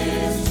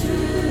is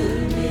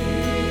to me.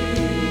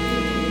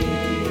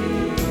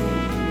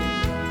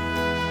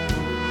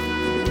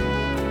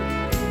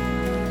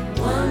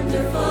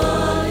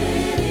 Wonderful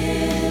it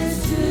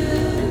is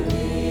to me.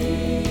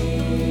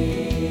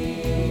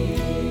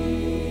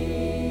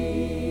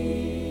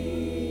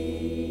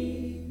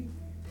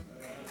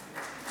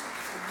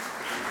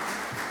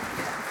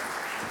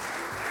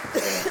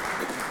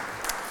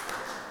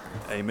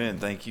 Amen.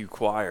 Thank you,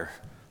 choir.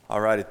 All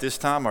right, at this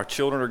time, our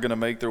children are going to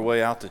make their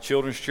way out to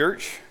Children's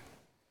Church.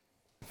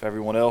 If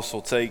everyone else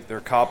will take their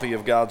copy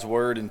of God's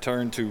Word and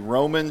turn to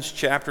Romans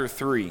chapter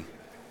 3.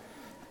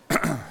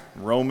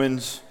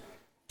 Romans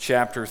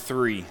chapter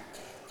 3.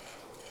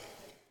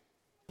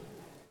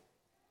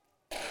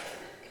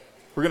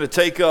 We're going to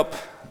take up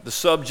the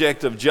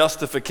subject of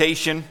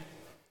justification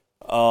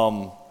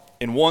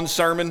in one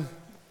sermon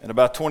in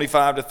about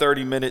 25 to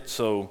 30 minutes,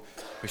 so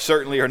we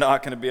certainly are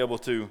not going to be able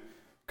to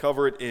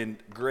cover it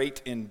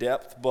in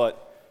depth,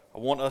 but I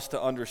want us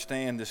to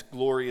understand this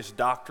glorious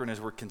doctrine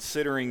as we're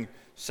considering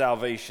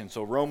salvation.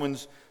 So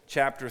Romans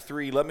chapter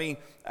 3, let me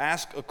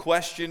ask a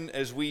question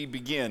as we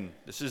begin.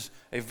 This is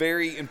a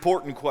very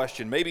important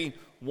question, maybe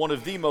one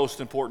of the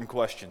most important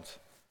questions,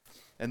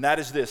 and that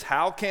is this: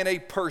 how can a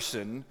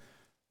person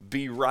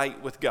be right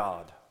with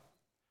God?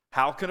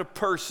 How can a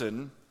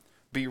person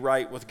be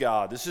right with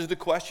God? This is the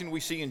question we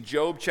see in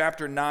Job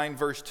chapter 9,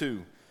 verse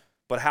 2.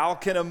 But how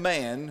can a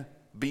man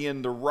be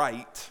in the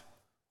right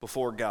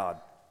before God?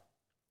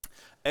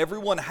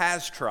 Everyone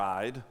has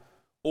tried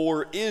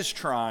or is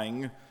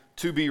trying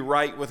to be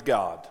right with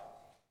God.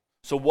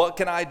 So what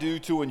can I do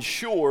to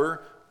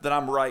ensure that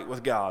I'm right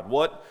with God?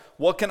 What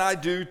can I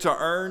do to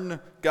earn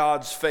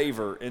God's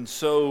favor? And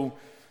so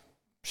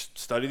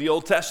study the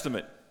Old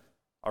Testament.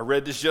 I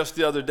read this just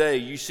the other day.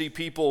 You see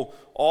people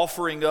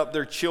offering up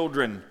their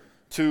children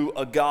to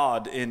a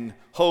god in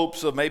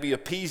hopes of maybe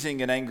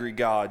appeasing an angry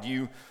God.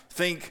 You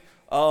think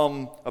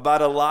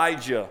about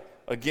Elijah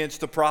against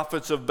the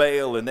prophets of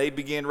Baal, and they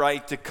begin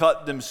to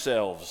cut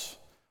themselves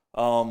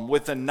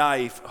with a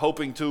knife,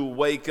 hoping to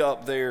wake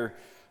up their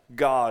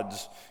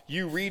gods.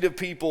 You read of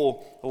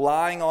people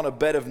lying on a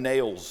bed of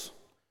nails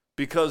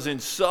because in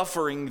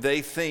suffering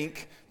they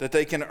think that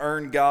they can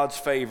earn God's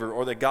favor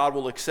or that God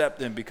will accept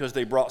them because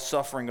they brought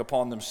suffering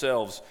upon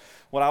themselves.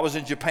 When I was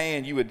in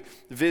Japan, you would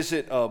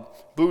visit a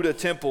Buddha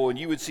temple and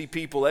you would see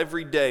people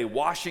every day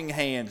washing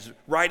hands,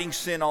 writing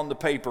sin on the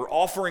paper,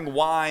 offering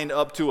wine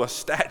up to a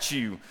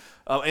statue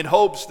in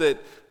hopes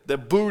that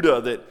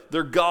Buddha, that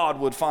their God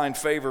would find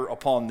favor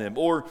upon them.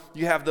 Or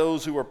you have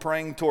those who are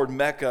praying toward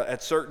Mecca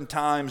at certain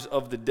times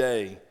of the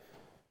day.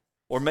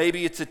 Or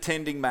maybe it's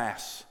attending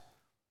Mass,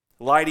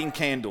 lighting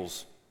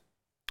candles,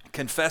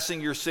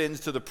 confessing your sins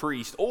to the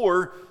priest.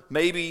 Or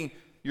maybe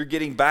you're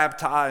getting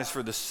baptized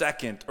for the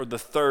second or the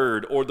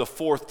third or the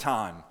fourth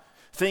time,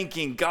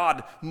 thinking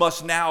God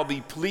must now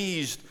be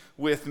pleased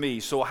with me.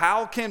 So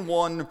how can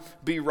one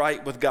be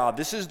right with God?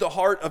 This is the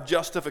heart of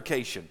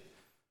justification.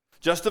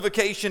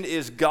 Justification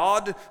is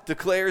God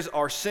declares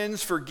our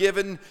sins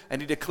forgiven,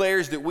 and he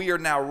declares that we are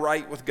now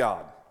right with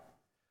God.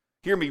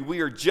 Hear me,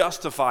 we are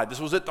justified. This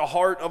was at the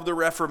heart of the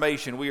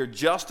Reformation. We are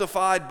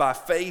justified by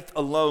faith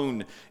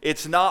alone.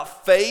 It's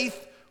not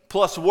faith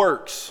plus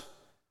works.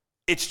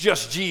 It's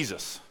just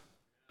Jesus.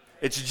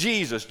 It's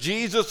Jesus.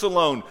 Jesus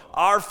alone.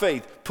 Our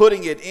faith,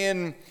 putting it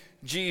in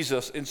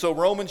Jesus. And so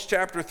Romans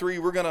chapter 3,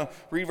 we're going to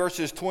read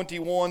verses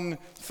 21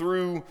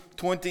 through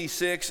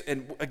 26.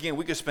 And again,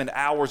 we could spend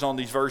hours on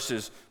these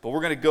verses, but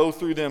we're going to go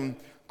through them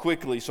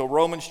quickly. So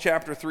Romans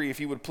chapter 3, if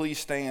you would please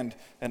stand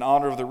in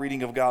honor of the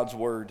reading of God's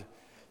word.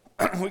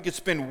 We could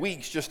spend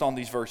weeks just on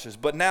these verses.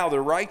 But now the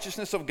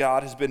righteousness of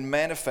God has been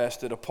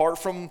manifested apart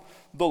from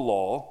the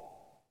law,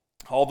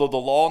 although the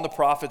law and the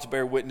prophets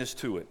bear witness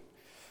to it.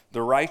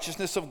 the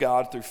righteousness of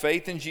God through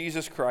faith in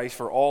Jesus Christ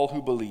for all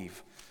who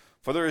believe.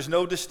 For there is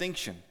no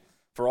distinction,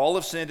 for all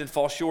have sinned and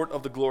fall short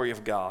of the glory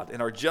of God,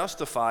 and are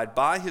justified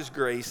by his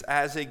grace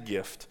as a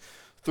gift,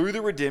 through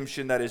the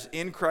redemption that is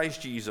in Christ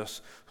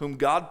Jesus, whom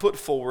God put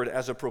forward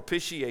as a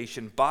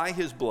propitiation by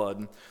his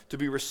blood to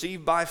be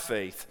received by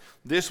faith.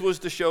 This was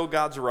to show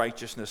God's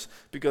righteousness,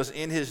 because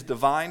in his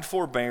divine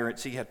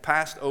forbearance he had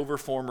passed over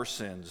former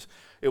sins.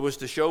 It was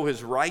to show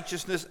his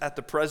righteousness at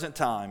the present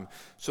time,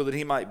 so that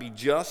he might be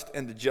just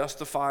and the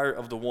justifier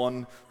of the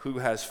one who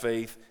has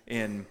faith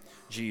in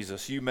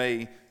Jesus. You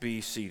may be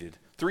seated.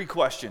 3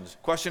 questions.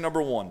 Question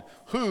number 1,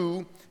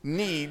 who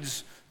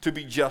needs to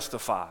be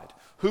justified?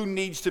 Who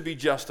needs to be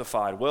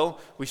justified? Well,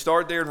 we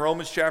start there in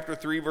Romans chapter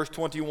 3, verse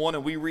 21,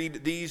 and we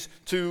read these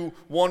 2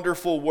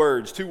 wonderful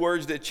words, 2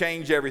 words that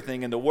change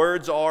everything, and the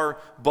words are,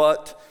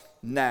 but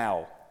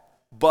now.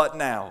 But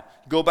now.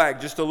 Go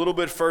back just a little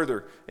bit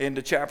further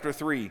into chapter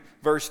 3,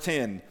 verse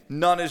 10.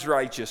 None is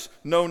righteous,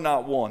 no,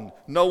 not one.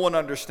 No one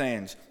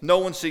understands. No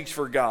one seeks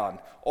for God.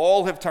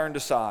 All have turned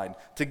aside.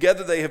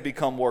 Together they have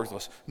become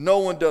worthless. No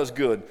one does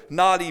good,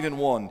 not even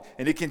one.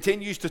 And it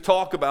continues to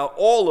talk about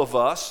all of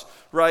us,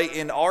 right,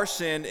 in our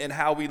sin and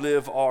how we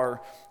live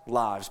our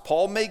lives.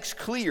 Paul makes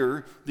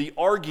clear the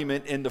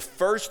argument in the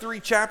first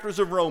 3 chapters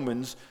of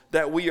Romans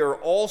that we are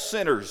all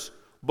sinners,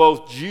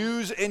 both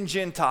Jews and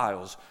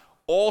Gentiles.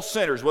 All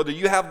sinners, whether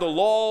you have the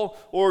law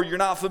or you're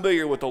not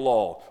familiar with the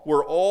law.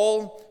 We're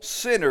all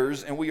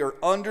sinners and we are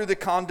under the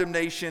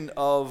condemnation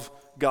of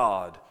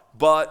God.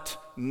 But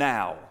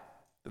now,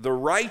 the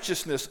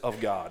righteousness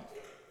of God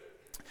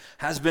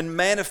has been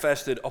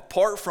manifested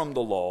apart from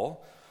the law,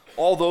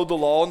 although the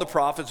law and the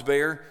prophets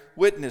bear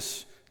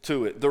witness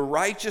to it. The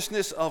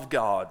righteousness of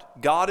God.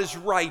 God is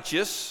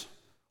righteous,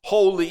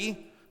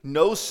 holy,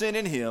 no sin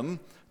in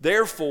him.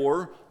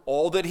 Therefore,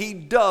 all that he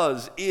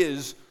does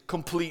is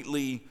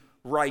completely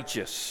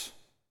righteous.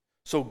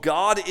 So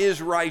God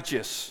is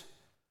righteous.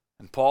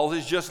 And Paul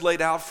has just laid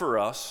out for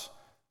us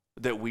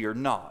that we are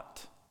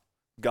not.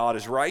 God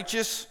is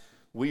righteous,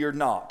 we are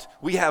not.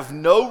 We have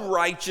no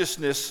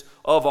righteousness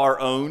of our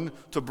own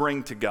to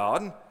bring to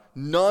God,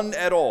 none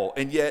at all.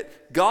 And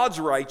yet God's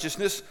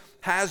righteousness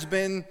has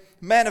been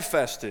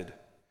manifested.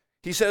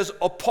 He says,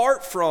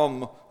 apart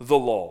from the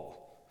law,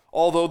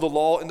 although the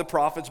law and the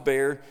prophets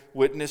bear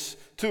witness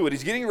to it.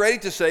 He's getting ready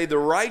to say the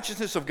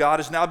righteousness of God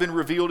has now been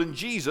revealed in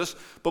Jesus,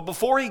 but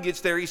before he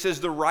gets there, he says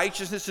the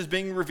righteousness is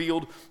being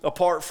revealed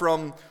apart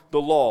from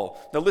the law.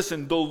 Now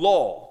listen, the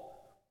law,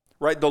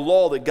 right, the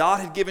law that God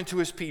had given to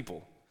his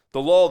people, the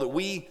law that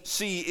we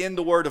see in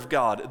the Word of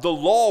God, the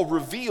law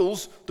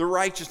reveals the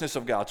righteousness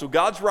of God. So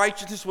God's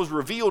righteousness was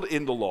revealed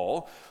in the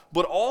law,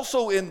 but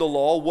also in the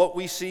law, what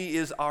we see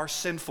is our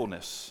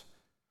sinfulness.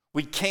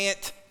 We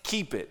can't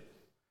keep it.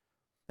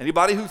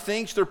 Anybody who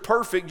thinks they're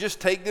perfect, just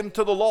take them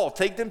to the law.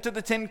 Take them to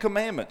the 10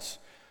 Commandments.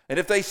 And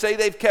if they say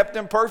they've kept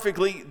them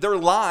perfectly, they're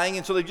lying,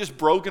 and so they've just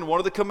broken one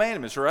of the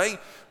commandments, right?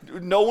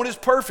 No one is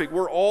perfect.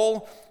 We're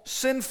all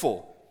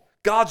sinful.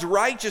 God's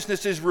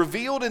righteousness is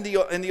revealed in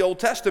the Old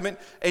Testament,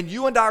 and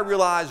you and I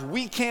realize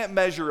we can't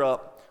measure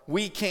up.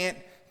 We can't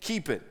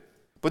keep it.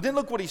 But then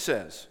look what he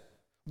says.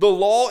 The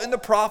law and the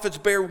prophets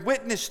bear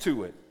witness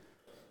to it.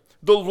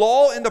 The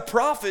law and the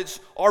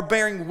prophets are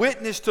bearing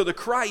witness to the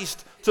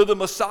Christ, to the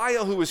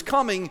Messiah who is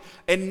coming.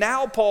 And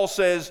now Paul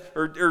says,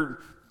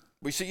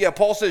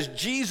 Paul says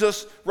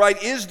Jesus,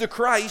 right, is the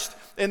Christ,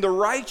 and the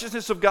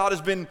righteousness of God has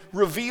been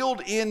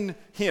revealed in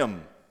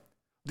him.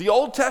 The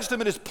Old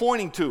Testament is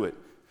pointing to it.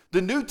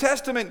 The New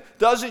Testament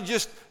doesn't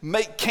just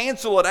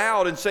cancel it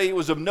out and say it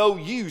was of no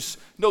use.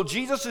 No,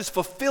 Jesus is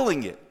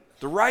fulfilling it.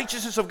 The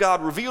righteousness of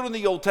God revealed in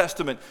the Old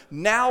Testament,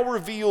 now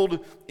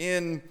revealed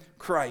in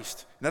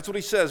Christ. And that's what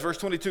he says, verse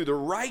 22, the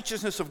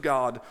righteousness of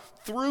God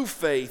through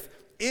faith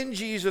in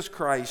Jesus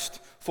Christ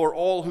for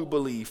all who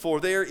believe. For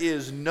there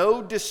is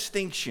no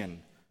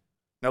distinction.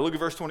 Now look at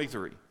verse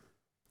 23.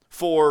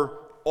 For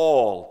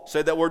all,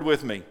 say that word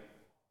with me,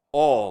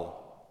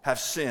 all have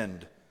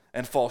sinned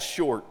and fall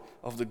short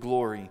of the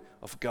glory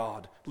of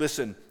God.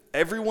 Listen,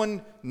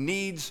 everyone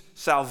needs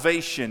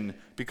salvation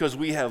because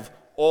we have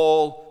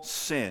all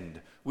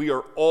sinned. We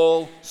are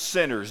all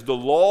sinners. The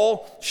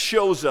law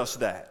shows us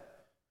that.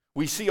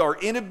 We see our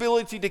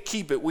inability to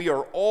keep it. We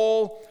are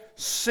all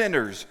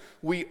sinners.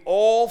 We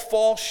all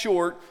fall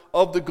short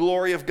of the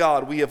glory of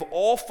God. We have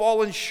all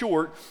fallen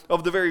short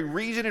of the very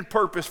reason and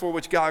purpose for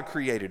which God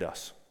created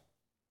us.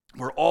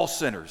 We're all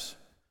sinners.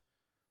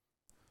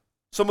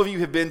 Some of you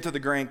have been to the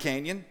Grand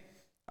Canyon.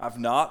 I've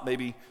not.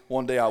 Maybe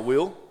one day I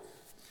will.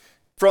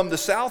 From the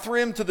south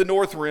rim to the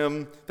north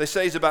rim, they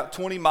say is about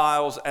 20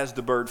 miles as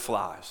the bird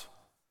flies.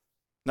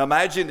 Now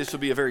imagine, this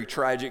would be a very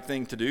tragic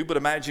thing to do, but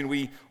imagine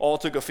we all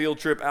took a field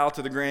trip out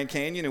to the Grand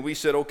Canyon and we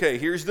said, okay,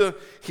 here's the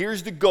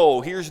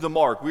goal, here's the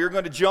mark. We are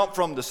going to jump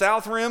from the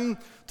south rim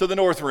to the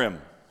north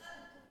rim.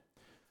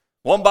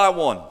 One by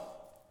one.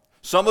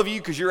 Some of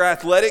you, because you're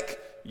athletic,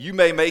 you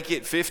may make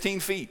it 15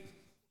 feet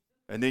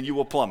and then you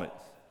will plummet.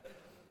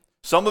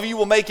 Some of you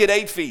will make it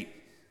 8 feet.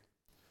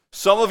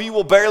 Some of you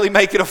will barely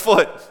make it a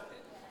foot.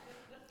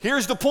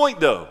 Here's the point,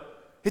 though.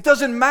 It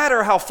doesn't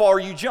matter how far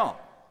you jump.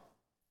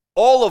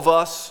 All of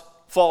us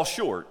fall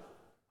short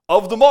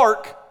of the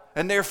mark,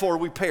 and therefore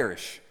we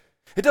perish.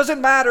 It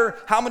doesn't matter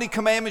how many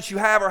commandments you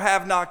have or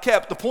have not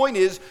kept. The point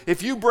is,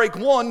 if you break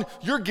one,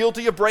 you're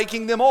guilty of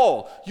breaking them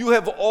all. You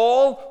have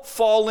all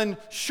fallen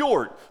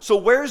short. So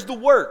where's the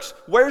works?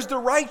 Where's the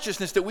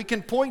righteousness that we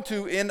can point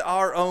to in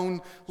our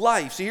own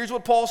life? See, here's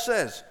what Paul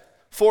says.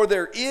 For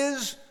there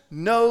is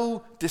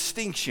no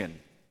distinction.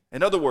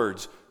 In other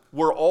words,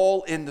 we're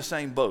all in the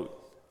same boat.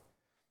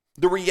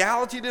 The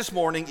reality this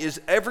morning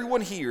is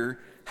everyone here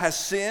has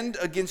sinned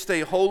against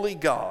a holy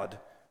God,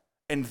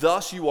 and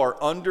thus you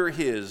are under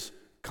his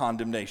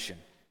condemnation.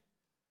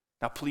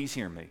 Now please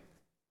hear me.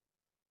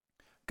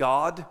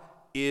 God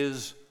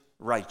is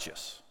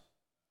righteous,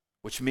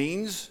 which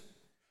means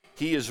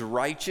he is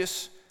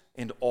righteous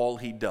in all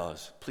he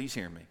does. Please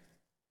hear me.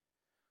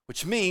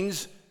 Which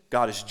means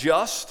God is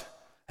just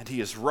and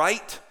he is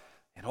right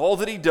in all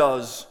that he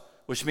does,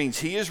 which means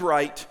he is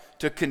right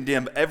to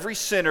condemn every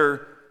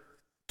sinner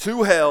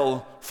to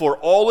hell for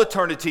all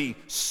eternity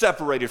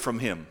separated from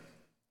him.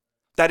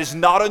 That is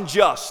not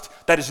unjust.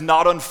 That is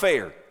not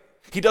unfair.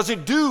 He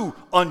doesn't do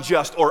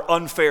unjust or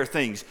unfair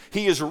things.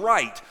 He is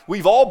right.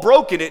 We've all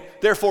broken it,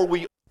 therefore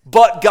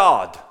but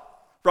God,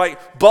 right?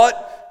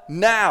 But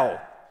now,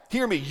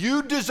 hear me,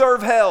 you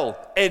deserve hell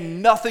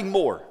and nothing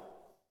more.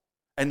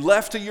 And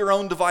left to your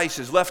own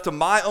devices, left to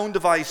my own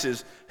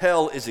devices,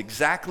 hell is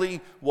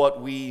exactly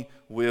what we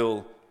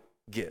will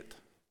get.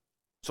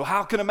 So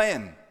how can a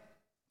man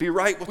be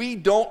right? We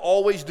don't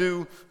always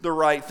do the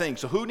right thing.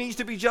 So who needs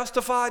to be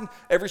justified?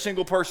 Every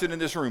single person in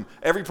this room,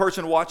 every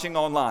person watching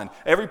online,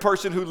 every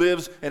person who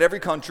lives in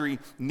every country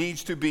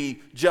needs to be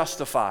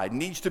justified,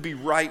 needs to be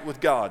right with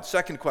God.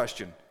 Second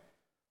question,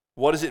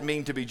 what does it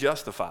mean to be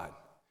justified?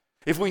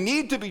 If we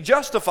need to be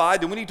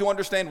justified, then we need to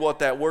understand what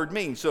that word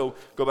means. So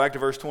go back to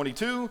verse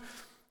 22.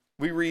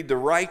 We read the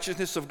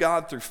righteousness of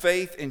God through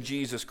faith in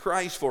Jesus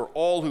Christ for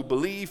all who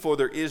believe, for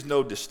there is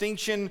no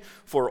distinction,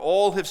 for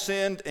all have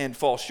sinned and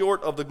fall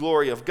short of the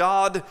glory of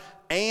God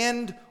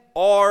and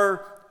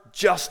are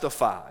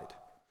justified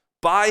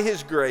by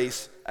his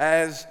grace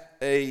as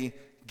a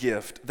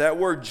gift. That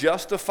word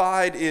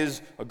justified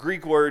is a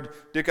Greek word,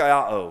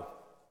 dikaiao.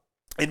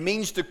 It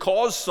means to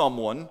cause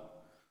someone,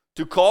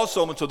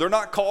 so they're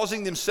not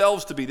causing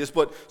themselves to be this,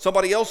 but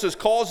somebody else is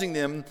causing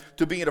them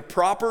to be in a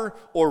proper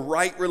or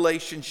right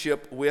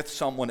relationship with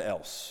someone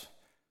else.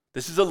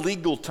 This is a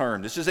legal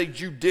term. This is a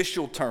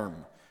judicial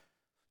term.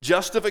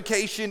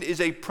 Justification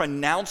is a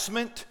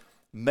pronouncement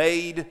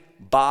made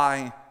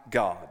by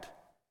God.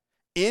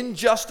 In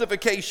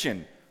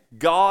justification,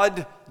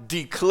 God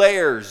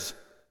declares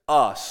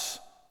us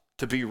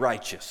to be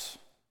righteous.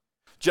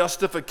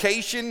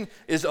 Justification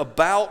is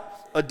about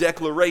a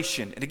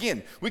declaration. And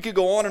again, we could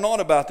go on and on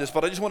about this,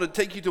 but I just want to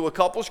take you to a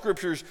couple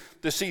scriptures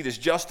to see this.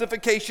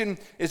 Justification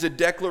is a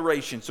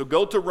declaration. So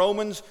go to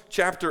Romans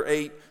chapter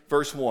 8,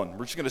 verse 1.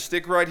 We're just going to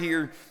stick right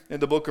here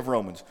in the book of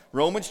Romans.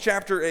 Romans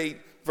chapter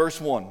 8,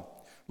 verse 1.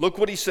 Look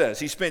what he says.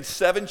 He spent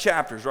 7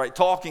 chapters, right,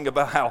 talking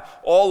about how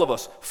all of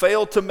us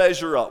fail to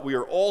measure up. We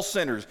are all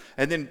sinners.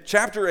 And then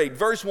chapter 8,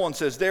 verse 1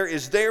 says, there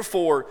is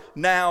therefore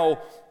now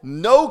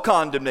no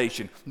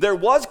condemnation. There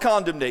was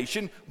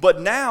condemnation,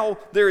 but now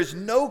there is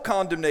no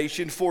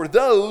condemnation for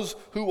those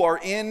who are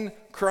in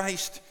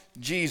Christ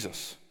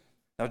Jesus.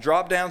 Now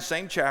drop down,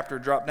 same chapter,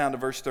 drop down to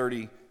verse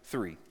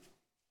 33.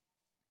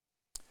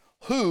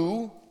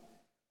 Who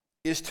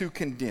is to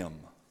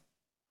condemn?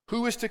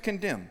 Who is to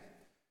condemn?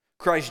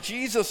 Christ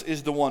Jesus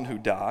is the one who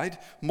died,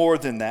 more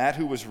than that,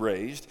 who was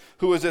raised,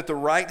 who is at the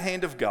right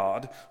hand of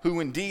God, who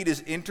indeed is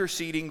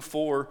interceding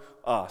for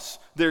us.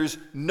 There's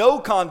no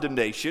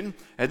condemnation,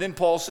 and then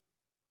Paul says,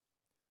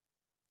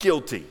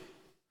 guilty.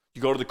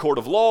 You go to the court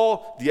of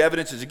law, the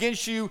evidence is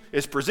against you,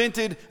 it's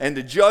presented, and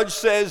the judge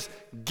says,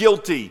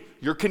 guilty.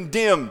 You're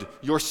condemned.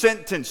 You're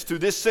sentenced to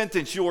this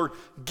sentence. You're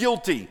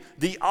guilty.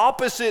 The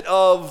opposite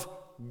of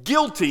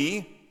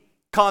guilty,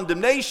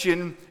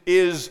 condemnation,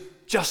 is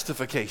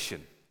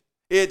justification.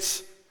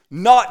 It's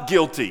not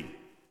guilty.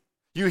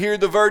 You hear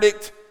the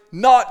verdict,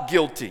 not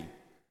guilty.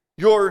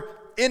 You're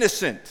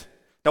innocent.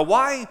 Now,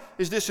 why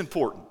is this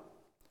important?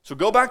 So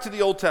go back to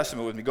the Old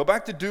Testament with me. Go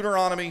back to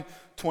Deuteronomy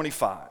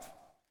 25.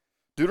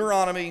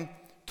 Deuteronomy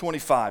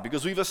 25,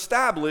 because we've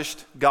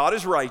established God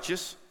is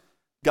righteous,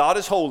 God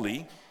is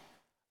holy,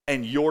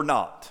 and you're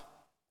not.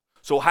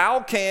 So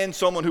how can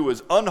someone who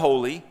is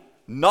unholy,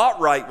 not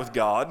right with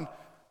God,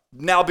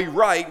 now be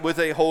right with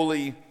a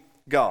holy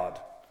God?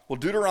 Well,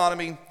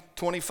 Deuteronomy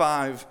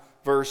 25,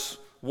 verse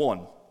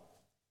 1.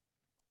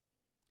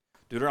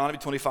 Deuteronomy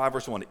 25,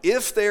 verse 1.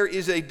 If there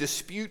is a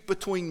dispute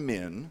between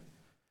men,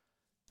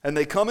 and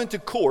they come into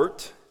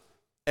court,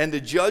 and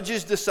the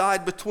judges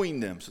decide between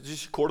them, so this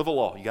is a court of a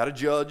law, you got a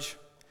judge,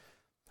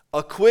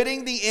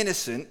 acquitting the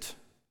innocent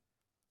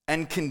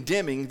and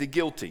condemning the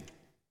guilty.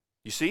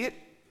 You see it?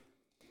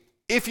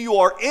 If you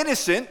are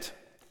innocent,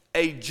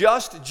 a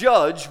just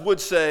judge would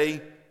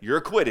say, you're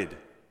acquitted.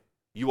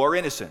 You are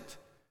innocent.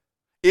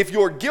 If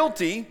you're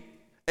guilty,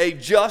 a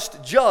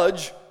just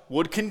judge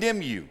would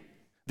condemn you.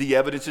 The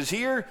evidence is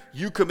here.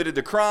 You committed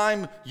the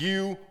crime.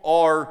 You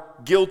are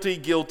guilty,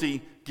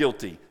 guilty,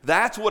 guilty.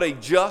 That's what a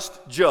just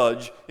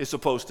judge is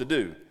supposed to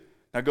do.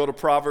 Now go to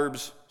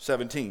Proverbs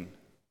 17.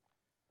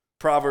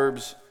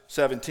 Proverbs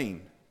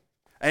 17.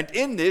 And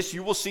in this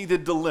you will see the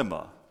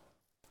dilemma.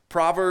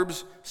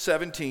 Proverbs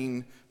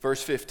 17,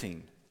 verse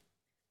 15.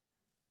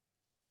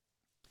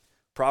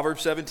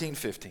 Proverbs 17,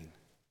 15.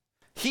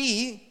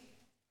 He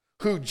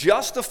who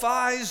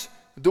justifies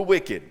the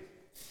wicked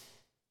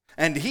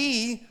and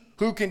he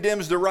who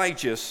condemns the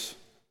righteous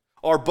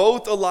are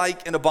both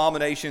alike an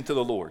abomination to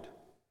the Lord.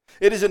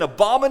 It is an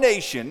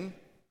abomination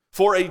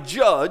for a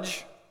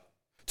judge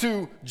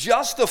to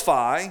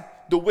justify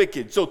the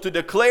wicked. So to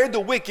declare the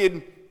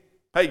wicked,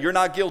 hey, you're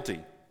not guilty.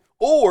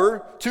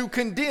 Or to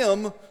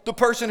condemn the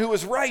person who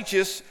is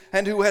righteous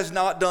and who has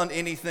not done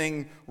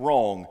anything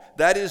wrong.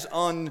 That is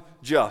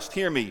unjust.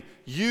 Hear me.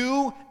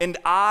 You and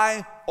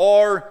I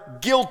are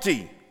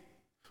guilty.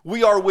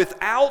 We are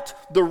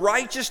without the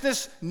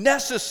righteousness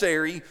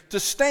necessary to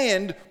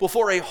stand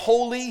before a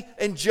holy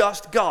and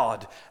just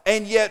God.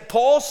 And yet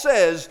Paul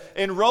says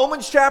in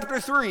Romans chapter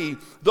 3,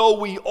 though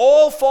we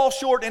all fall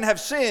short and have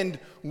sinned,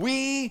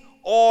 we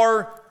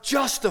are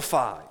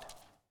justified.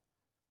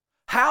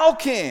 How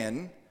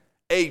can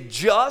a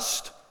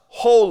just,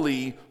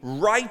 holy,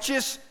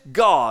 righteous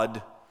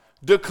God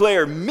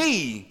declare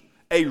me,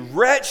 a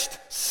wretched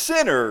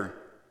sinner,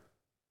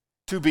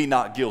 to be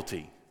not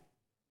guilty?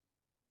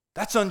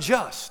 That's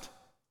unjust.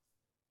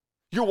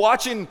 You're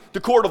watching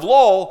the court of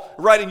law,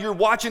 right, and you're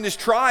watching this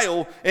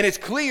trial, and it's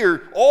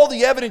clear, all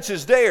the evidence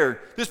is there.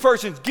 This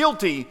person's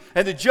guilty,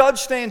 and the judge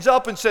stands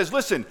up and says,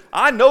 listen,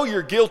 I know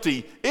you're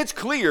guilty, it's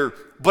clear,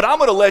 but I'm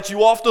going to let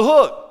you off the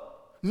hook.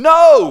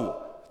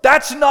 No,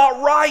 that's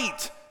not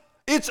right.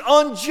 It's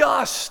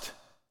unjust.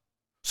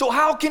 So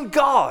how can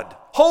God,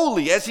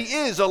 holy as he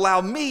is,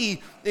 allow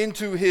me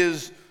into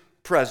his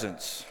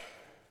presence?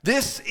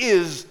 This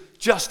is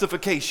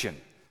justification.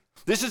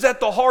 This is at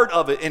the heart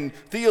of it. And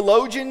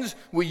theologians,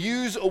 we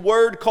use a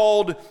word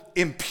called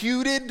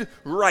imputed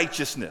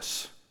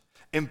righteousness.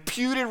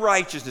 Imputed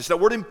righteousness. That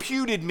word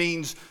imputed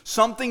means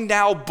something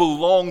now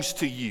belongs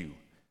to you.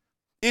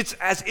 It's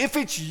as if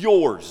it's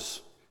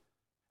yours.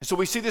 And so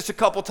we see this a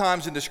couple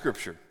times in the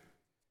scripture.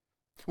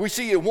 We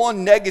see it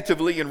one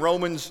negatively in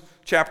Romans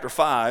chapter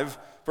 5,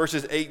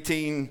 verses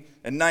 18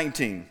 and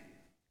 19.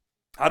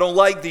 I don't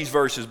like these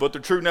verses, but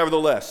they're true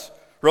nevertheless.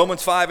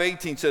 Romans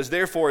 5:18 says,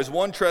 therefore, as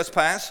one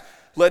trespass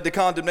led to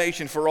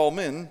condemnation for all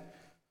men,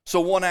 so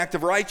one act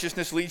of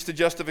righteousness leads to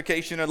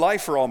justification and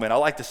life for all men. I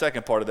like the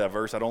second part of that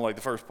verse. I don't like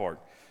the first part.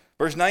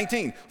 Verse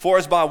 19, for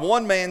as by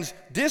one man's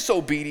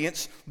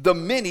disobedience the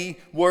many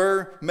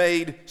were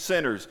made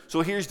sinners.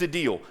 So here's the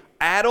deal.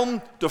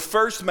 Adam, the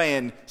first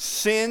man,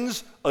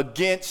 sins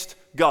against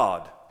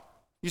God.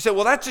 You say,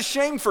 well, that's a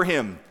shame for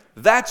him.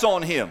 That's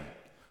on him.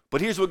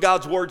 But here's what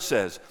God's word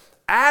says.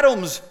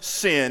 Adam's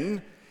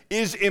sin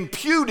is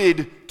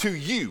imputed to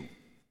you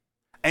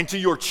and to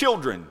your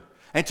children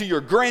and to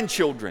your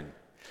grandchildren.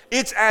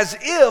 It's as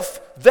if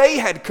they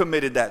had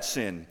committed that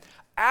sin.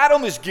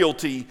 Adam is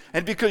guilty,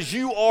 and because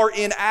you are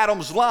in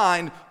Adam's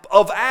line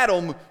of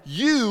Adam,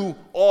 you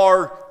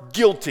are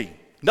guilty.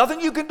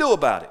 Nothing you can do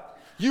about it.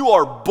 You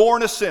are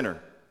born a sinner.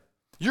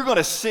 You're going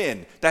to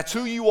sin. That's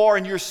who you are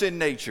in your sin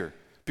nature,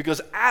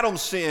 because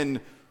Adam's sin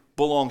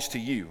belongs to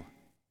you.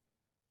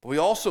 But we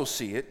also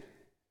see it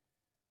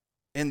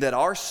in that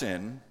our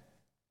sin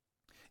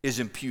is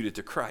imputed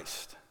to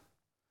Christ.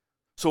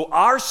 So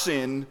our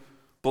sin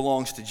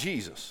belongs to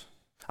Jesus.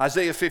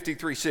 Isaiah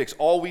 53:6,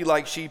 all we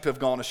like sheep have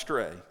gone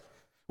astray.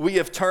 We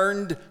have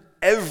turned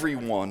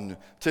everyone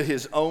to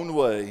his own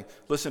way.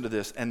 Listen to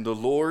this. And the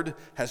Lord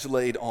has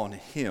laid on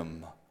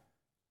him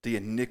the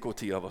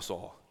iniquity of us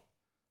all.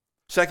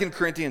 2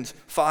 Corinthians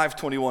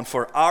 5:21,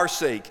 for our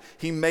sake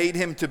he made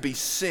him to be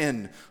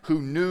sin who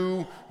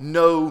knew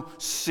no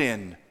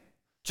sin.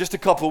 Just a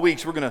couple of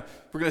weeks, we're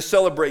gonna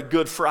celebrate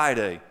Good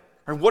Friday.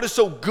 And what is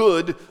so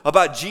good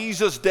about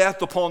Jesus'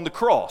 death upon the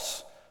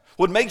cross?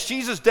 What makes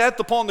Jesus' death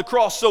upon the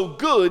cross so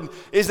good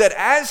is that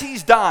as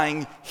he's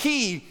dying,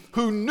 he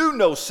who knew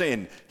no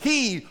sin,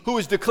 he who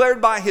is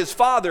declared by his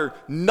Father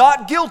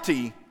not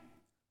guilty,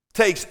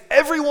 takes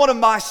every one of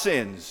my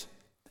sins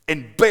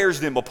and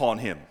bears them upon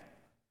him,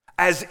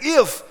 as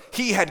if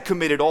he had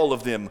committed all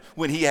of them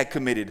when he had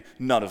committed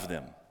none of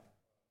them.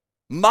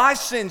 My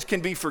sins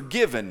can be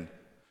forgiven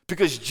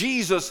because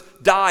Jesus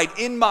died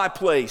in my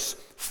place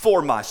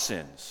for my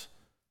sins.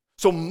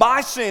 So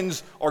my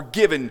sins are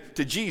given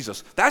to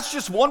Jesus. That's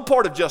just one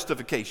part of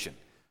justification,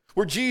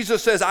 where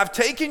Jesus says, I've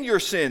taken your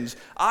sins,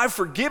 I've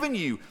forgiven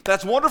you.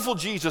 That's wonderful,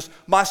 Jesus.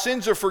 My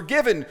sins are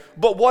forgiven,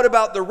 but what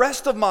about the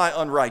rest of my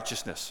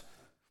unrighteousness?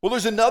 Well,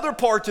 there's another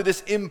part to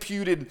this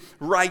imputed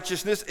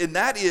righteousness, and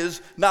that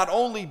is not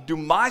only do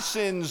my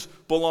sins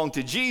belong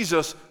to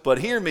Jesus, but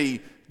hear me,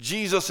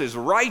 Jesus'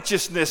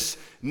 righteousness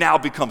now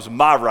becomes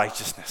my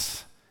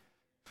righteousness.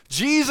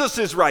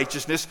 Jesus'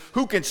 righteousness,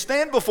 who can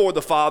stand before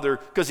the Father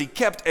because he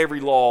kept every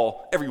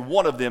law, every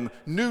one of them,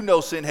 knew no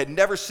sin, had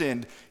never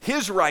sinned.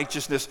 His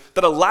righteousness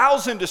that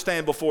allows him to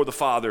stand before the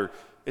Father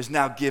is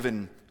now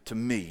given to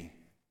me.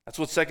 That's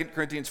what 2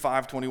 Corinthians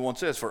 5:21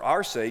 says. For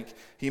our sake,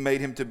 he made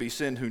him to be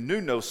sin who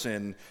knew no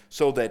sin,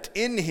 so that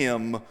in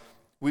him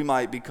we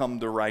might become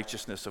the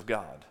righteousness of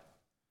God.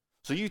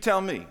 So you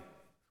tell me,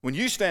 when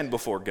you stand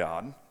before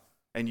God,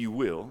 and you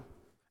will,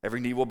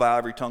 every knee will bow,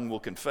 every tongue will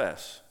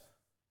confess.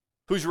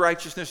 Whose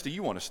righteousness do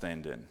you want to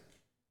stand in?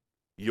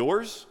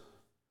 Yours?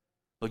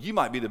 Look, you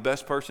might be the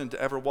best person to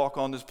ever walk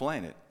on this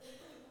planet.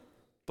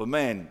 But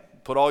man,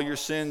 put all your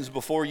sins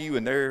before you,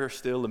 and there are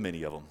still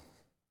many of them.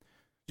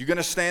 You're going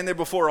to stand there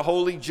before a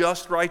holy,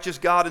 just, righteous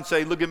God and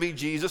say, look at me,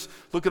 Jesus.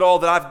 Look at all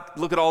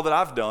that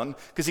I've done.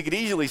 Because he could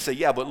easily say,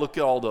 yeah, but look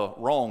at all the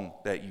wrong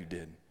that you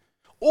did.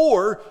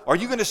 Or are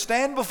you going to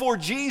stand before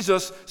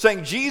Jesus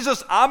saying,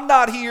 Jesus, I'm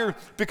not here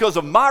because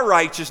of my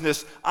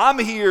righteousness. I'm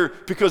here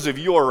because of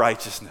your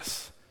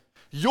righteousness.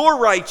 Your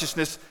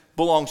righteousness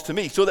belongs to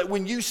me. So that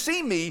when you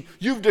see me,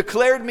 you've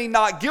declared me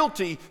not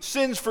guilty,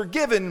 sins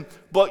forgiven,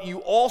 but you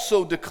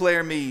also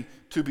declare me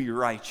to be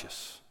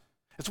righteous.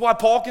 That's why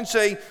Paul can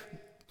say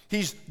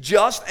he's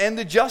just and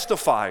the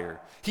justifier.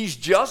 He's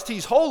just,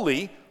 he's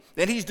holy,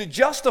 and he's the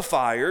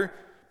justifier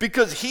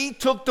because he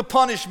took the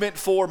punishment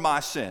for my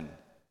sin.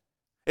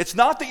 It's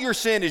not that your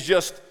sin is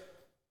just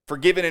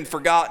forgiven and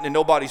forgotten and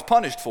nobody's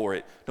punished for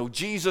it. No,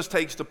 Jesus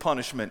takes the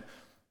punishment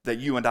that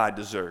you and I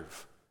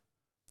deserve.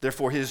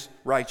 Therefore, his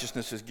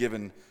righteousness is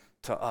given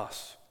to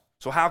us.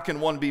 So how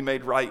can one be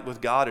made right with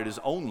God? It is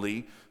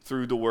only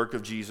through the work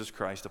of Jesus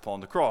Christ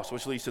upon the cross,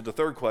 which leads to the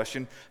third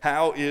question.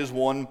 How is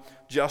one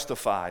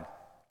justified?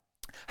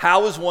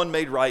 How is one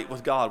made right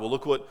with God? Well,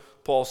 look what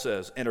Paul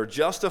says. And are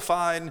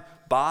justified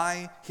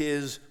by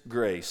his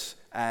grace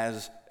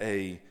as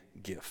a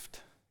gift.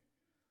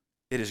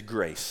 It is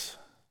grace.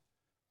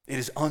 It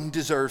is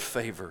undeserved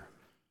favor.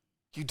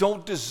 You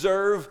don't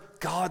deserve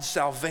God's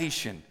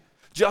salvation.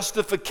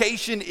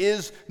 Justification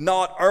is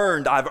not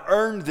earned. I've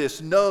earned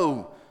this.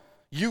 No.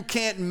 You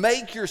can't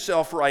make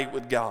yourself right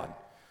with God.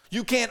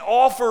 You can't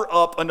offer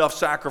up enough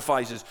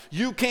sacrifices.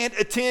 You can't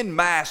attend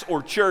Mass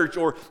or church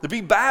or to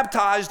be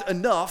baptized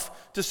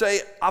enough to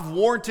say, I've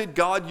warranted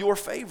God your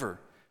favor.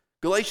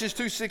 Galatians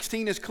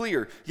 2:16 is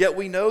clear. Yet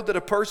we know that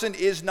a person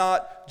is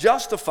not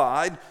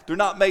justified. They're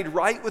not made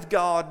right with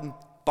God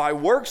by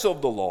works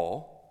of the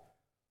law,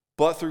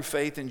 but through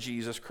faith in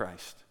Jesus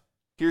Christ.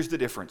 Here's the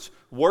difference.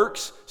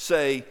 Works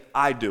say,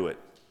 I do it.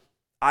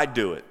 I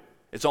do it.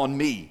 It's on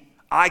me.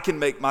 I can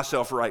make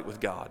myself right with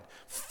God.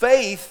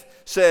 Faith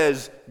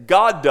says,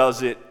 God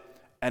does it,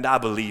 and I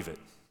believe it.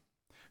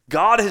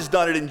 God has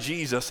done it in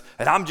Jesus,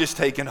 and I'm just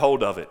taking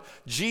hold of it.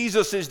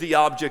 Jesus is the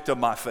object of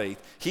my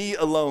faith. He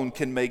alone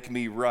can make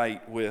me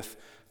right with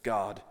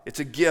God. It's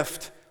a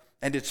gift,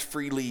 and it's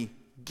freely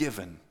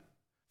given.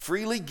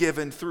 Freely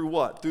given through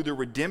what? Through the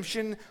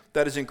redemption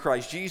that is in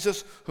Christ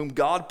Jesus, whom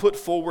God put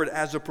forward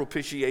as a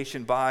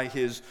propitiation by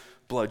his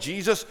blood.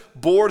 Jesus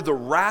bore the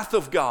wrath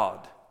of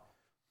God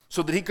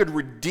so that he could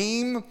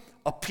redeem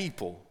a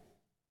people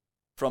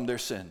from their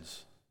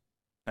sins.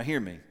 Now hear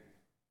me.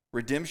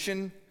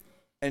 Redemption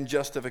and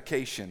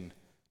justification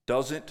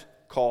doesn't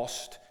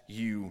cost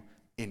you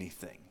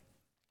anything.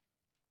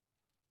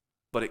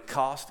 But it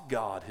cost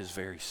God his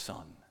very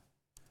Son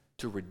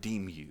to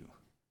redeem you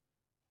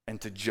and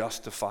to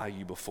justify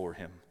you before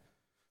him.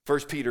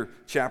 1 Peter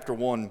chapter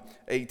 1,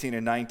 18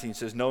 and 19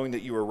 says, knowing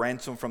that you were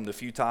ransomed from the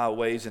futile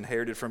ways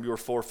inherited from your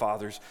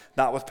forefathers,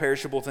 not with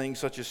perishable things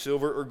such as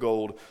silver or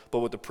gold, but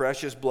with the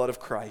precious blood of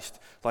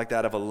Christ, like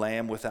that of a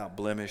lamb without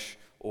blemish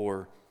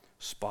or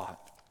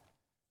spot.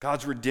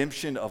 God's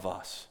redemption of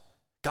us.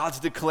 God's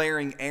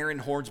declaring Aaron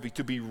Hornsby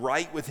to be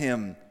right with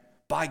him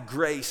by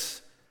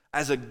grace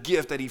as a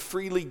gift that he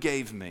freely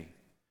gave me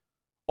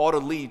ought to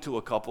lead to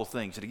a couple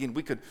things. And again,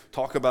 we could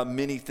talk about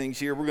many things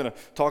here. We're going to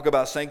talk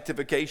about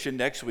sanctification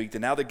next week.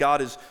 And now that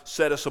God has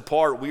set us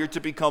apart, we are to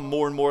become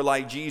more and more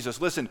like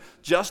Jesus. Listen,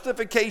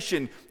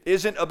 justification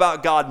isn't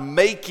about God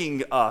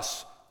making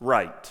us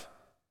right.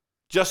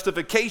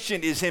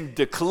 Justification is him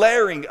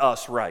declaring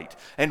us right.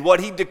 And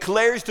what he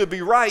declares to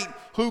be right,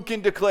 who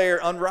can declare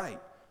unright?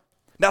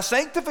 Now,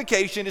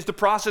 sanctification is the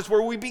process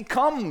where we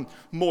become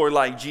more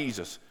like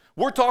Jesus.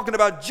 We're talking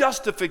about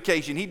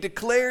justification. He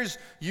declares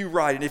you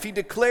right. And if he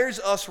declares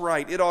us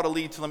right, it ought to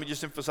lead to, let me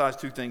just emphasize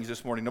two things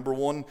this morning. Number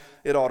one,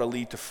 it ought to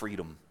lead to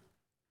freedom.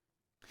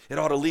 It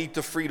ought to lead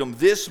to freedom.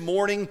 This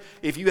morning,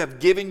 if you have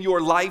given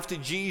your life to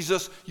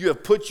Jesus, you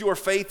have put your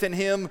faith in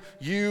him,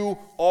 you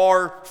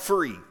are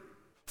free.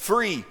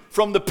 Free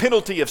from the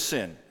penalty of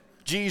sin.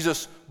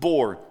 Jesus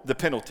bore the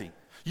penalty.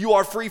 You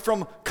are free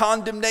from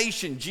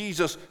condemnation.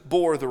 Jesus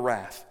bore the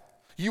wrath.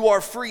 You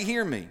are free,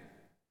 hear me,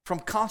 from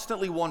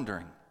constantly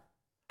wondering,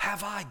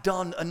 have I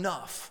done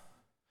enough?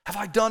 Have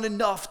I done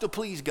enough to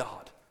please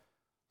God?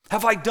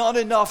 Have I done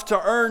enough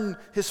to earn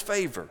his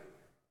favor?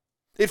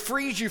 It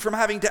frees you from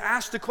having to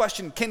ask the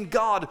question, can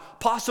God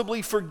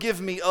possibly forgive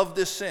me of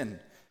this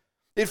sin?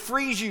 It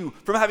frees you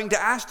from having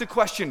to ask the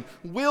question,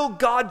 will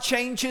God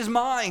change his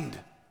mind?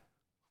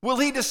 Will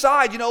he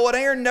decide, you know what,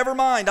 Aaron, never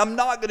mind. I'm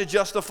not going to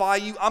justify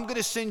you. I'm going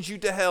to send you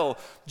to hell.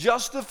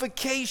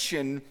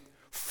 Justification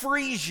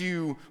frees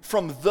you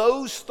from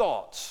those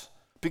thoughts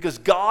because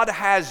God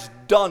has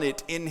done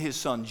it in his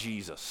Son,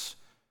 Jesus.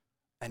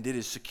 And it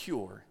is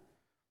secure.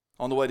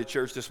 On the way to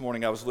church this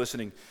morning, I was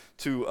listening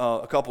to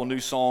a couple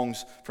new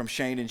songs from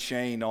Shane and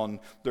Shane on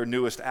their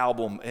newest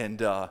album. And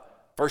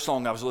first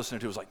song I was listening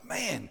to was like,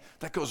 man,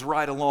 that goes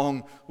right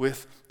along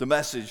with the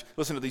message.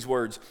 Listen to these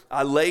words.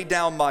 I lay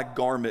down my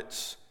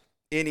garments,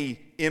 any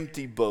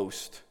empty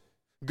boast.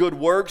 Good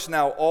works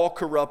now all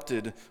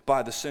corrupted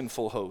by the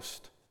sinful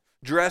host.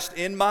 Dressed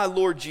in my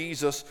Lord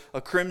Jesus, a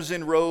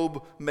crimson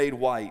robe made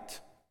white.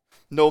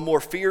 No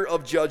more fear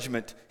of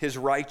judgment, his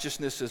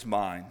righteousness is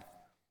mine.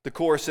 The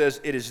chorus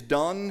says, it is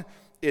done,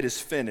 it is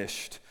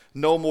finished.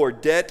 No more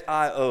debt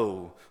I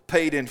owe.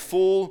 Paid in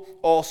full,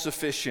 all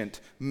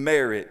sufficient.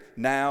 Merit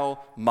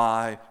now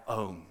my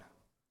own.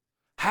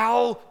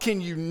 How can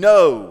you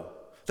know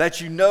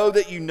that you know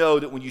that you know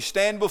that when you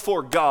stand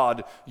before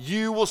God,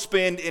 you will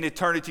spend an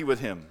eternity with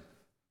him?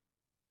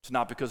 It's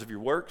not because of your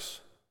works.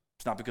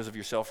 It's not because of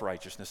your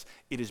self-righteousness.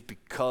 It is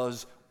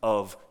because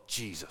of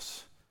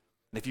Jesus.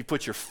 And if you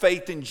put your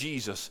faith in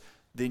Jesus,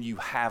 then you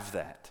have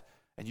that.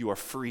 And you are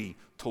free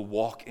to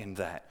walk in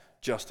that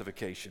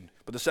justification.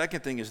 But the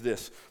second thing is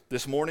this.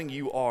 This morning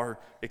you are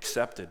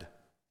accepted.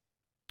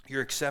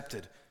 You're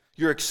accepted.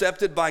 You're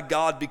accepted by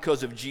God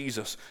because of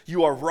Jesus.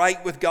 You are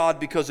right with God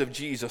because of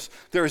Jesus.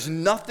 There is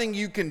nothing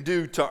you can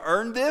do to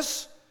earn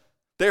this.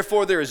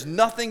 Therefore, there is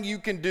nothing you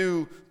can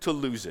do to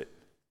lose it.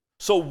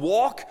 So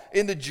walk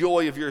in the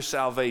joy of your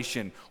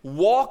salvation.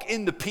 Walk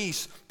in the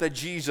peace that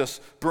Jesus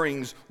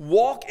brings.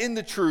 Walk in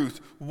the truth.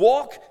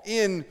 Walk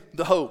in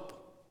the hope.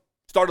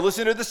 Started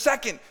listening to the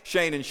second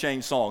Shane and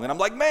Shane song, and I'm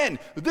like, man,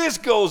 this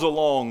goes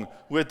along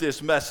with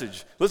this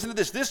message. Listen to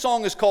this. This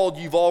song is called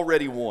You've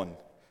Already Won.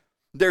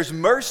 There's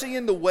mercy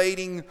in the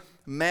waiting,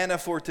 manna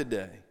for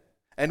today.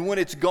 And when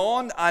it's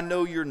gone, I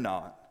know you're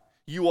not.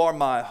 You are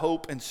my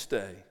hope and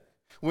stay.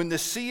 When the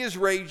sea is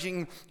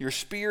raging, your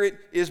spirit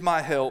is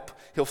my help.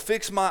 He'll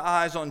fix my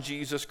eyes on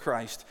Jesus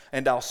Christ,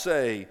 and I'll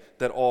say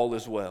that all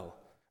is well.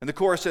 And the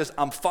chorus says,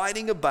 I'm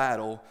fighting a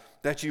battle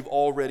that you've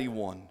already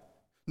won.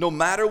 No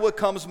matter what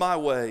comes my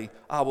way,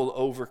 I will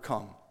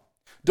overcome.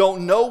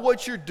 Don't know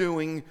what you're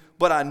doing,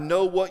 but I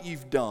know what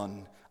you've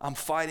done. I'm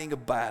fighting a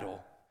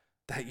battle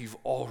that you've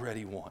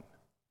already won.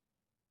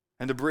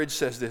 And the bridge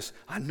says this,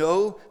 I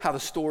know how the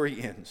story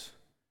ends.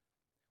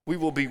 We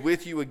will be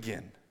with you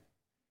again.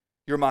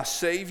 You're my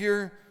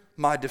Savior,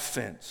 my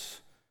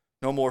defense.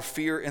 No more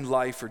fear in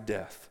life or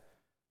death.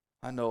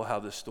 I know how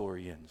this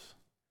story ends.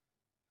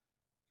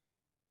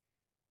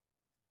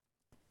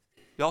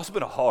 Y'all, it's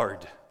been a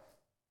hard.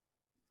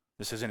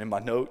 This isn't in my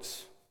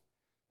notes.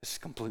 This is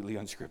completely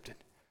unscripted.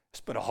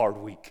 It's been a hard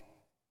week.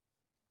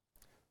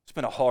 It's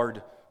been a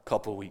hard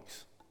couple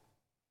weeks.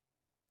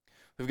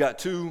 We've got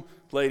two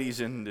ladies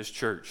in this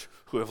church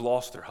who have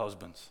lost their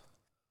husbands.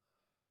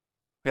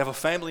 We have a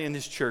family in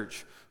this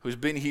church who's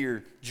been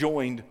here,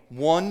 joined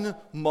 1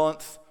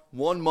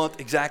 month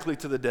exactly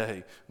to the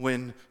day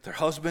when their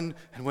husband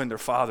and when their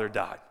father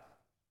died.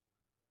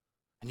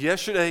 And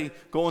yesterday,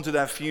 going to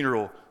that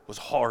funeral was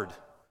hard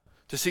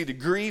to see the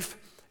grief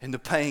and the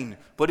pain.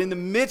 But in the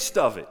midst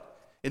of it,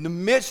 in the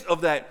midst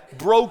of that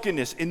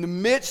brokenness, in the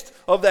midst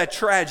of that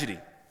tragedy,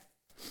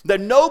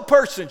 that no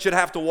person should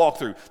have to walk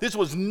through. This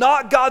was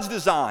not God's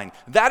design.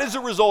 That is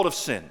a result of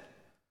sin.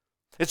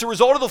 It's a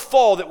result of the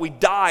fall that we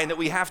die and that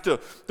we have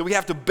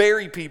to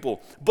bury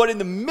people. But in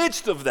the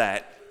midst of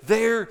that,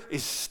 there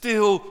is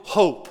still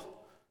hope.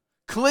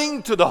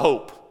 Cling to the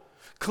hope.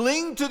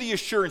 Cling to the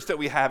assurance that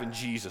we have in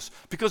Jesus,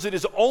 because it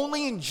is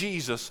only in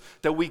Jesus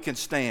that we can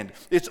stand.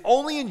 It's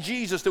only in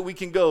Jesus that we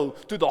can go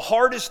through the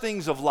hardest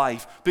things of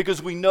life,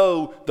 because we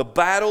know the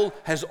battle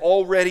has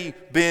already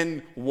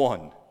been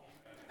won.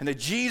 And that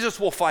Jesus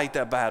will fight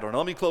that battle. Now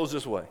let me close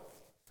this way.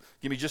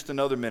 Give me just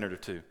another minute or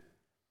two.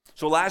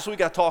 So last week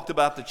I talked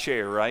about the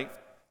chair, right?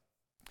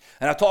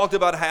 And I talked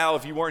about how,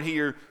 if you weren't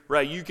here,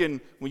 right, you can,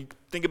 when you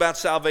think about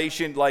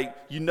salvation, like,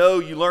 you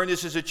learn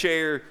this as a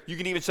chair. You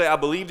can even say, I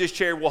believe this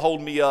chair will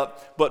hold me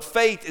up. But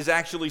faith is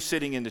actually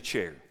sitting in the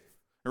chair.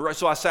 Right?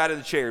 So I sat in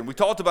the chair. And we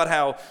talked about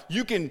how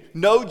you can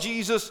know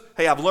Jesus.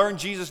 Hey, I've learned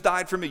Jesus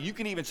died for me. You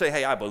can even say,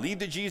 hey, I believe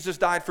that Jesus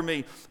died for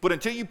me. But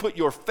until you put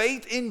your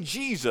faith in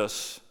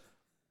Jesus,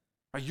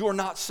 right, you're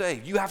not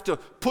saved. You have to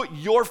put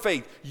your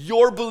faith,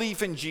 your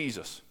belief in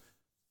Jesus.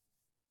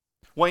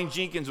 Wayne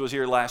Jenkins was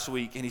here last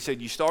week, and he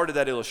said, you started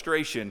that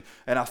illustration,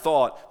 and I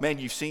thought, man,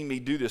 you've seen me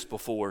do this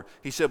before.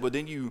 He said, but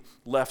then you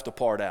left a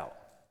part out.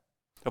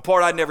 A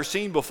part I'd never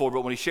seen before,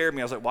 but when he shared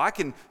me, I was like, well, I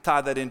can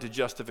tie that into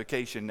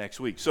justification next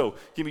week. So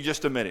give me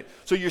just a minute.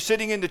 So you're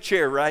sitting in the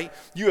chair, right?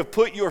 You have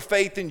put your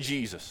faith in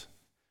Jesus.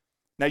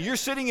 Now you're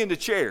sitting in the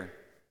chair,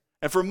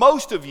 and for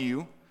most of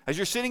you, as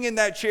you're sitting in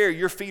that chair,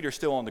 your feet are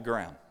still on the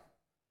ground.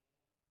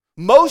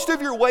 Most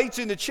of your weight's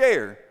in the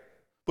chair,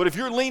 but if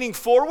you're leaning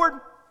forward,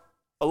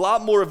 a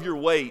lot more of your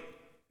weight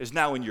is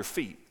now in your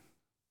feet.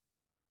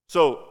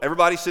 So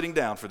everybody sitting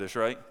down for this,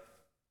 right?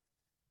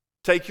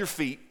 Take your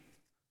feet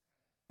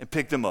and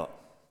pick them up.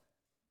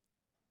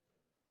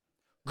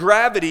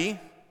 Gravity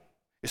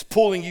is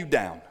pulling you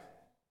down.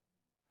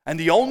 And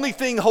the only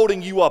thing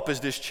holding you up is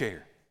this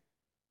chair.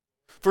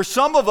 For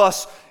some of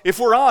us, if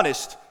we're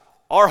honest,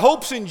 our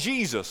hope's in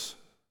Jesus,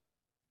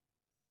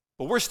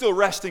 but we're still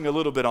resting a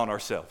little bit on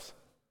ourselves.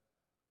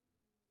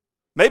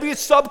 Maybe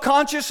it's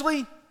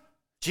subconsciously,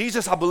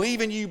 Jesus, I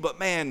believe in you, but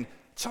man,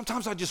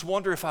 sometimes I just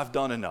wonder if I've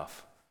done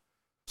enough.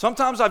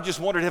 Sometimes I've just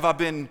wondered if I've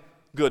been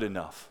good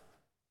enough.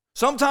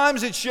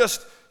 Sometimes it's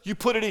just you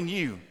put it in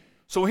you.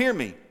 So hear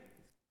me.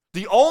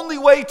 The only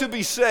way to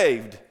be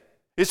saved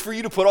is for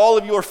you to put all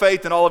of your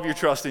faith and all of your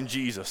trust in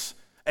Jesus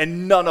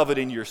and none of it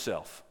in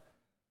yourself.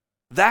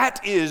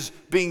 That is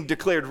being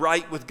declared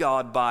right with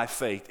God by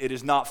faith. It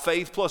is not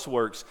faith plus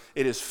works.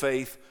 It is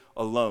faith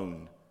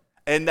alone.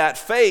 And that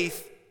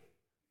faith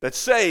that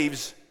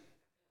saves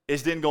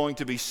is then going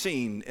to be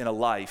seen in a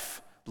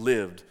life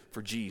lived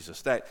for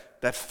Jesus.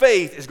 That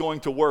faith is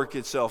going to work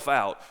itself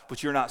out,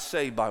 but you're not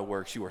saved by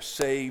works. You are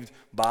saved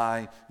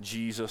by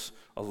Jesus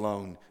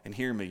alone. And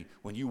hear me,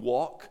 when you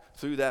walk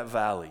through that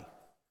valley,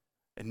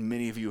 and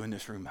many of you in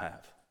this room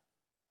have,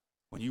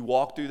 when you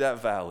walk through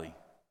that valley,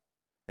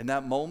 in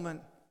that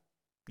moment,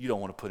 you don't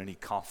want to put any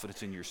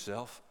confidence in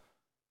yourself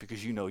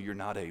because you know you're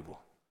not able,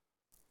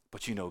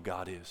 but you know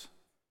God is.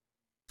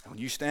 And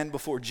when you stand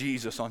before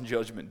Jesus on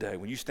Judgment Day,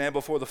 when you stand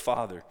before the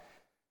Father,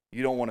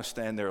 you don't want to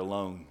stand there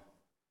alone.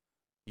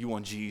 You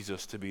want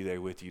Jesus to be there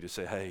with you to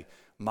say, hey,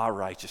 my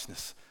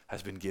righteousness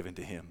has been given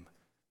to him.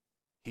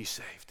 He's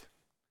saved.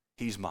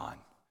 He's mine.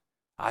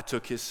 I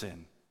took his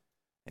sin,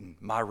 and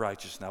my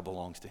righteousness now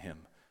belongs to him.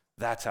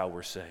 That's how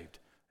we're saved.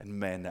 And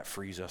man, that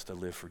frees us to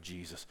live for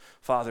Jesus.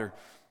 Father,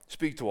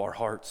 speak to our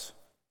hearts.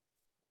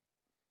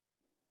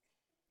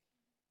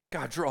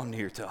 God, draw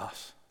near to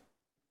us.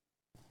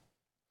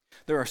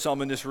 There are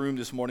some in this room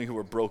this morning who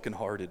are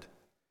brokenhearted,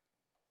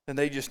 and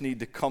they just need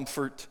the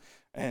comfort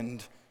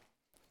and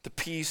the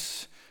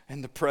peace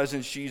and the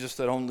presence, Jesus,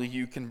 that only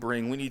you can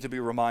bring. We need to be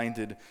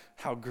reminded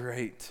how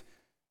great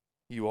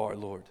you are,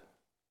 Lord.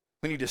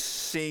 We need to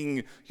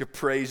sing your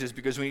praises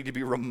because we need to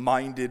be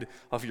reminded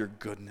of your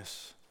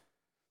goodness.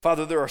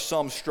 Father, there are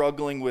some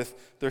struggling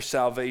with their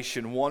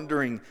salvation,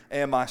 wondering,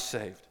 am I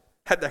saved?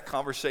 Had that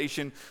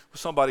conversation with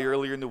somebody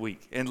earlier in the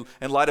week in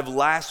light of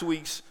last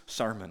week's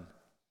sermon.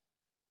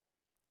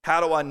 How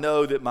do I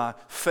know that my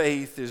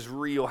faith is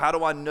real? How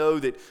do I know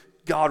that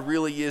God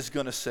really is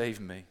going to save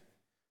me?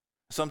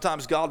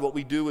 Sometimes, God, what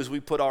we do is we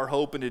put our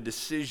hope in a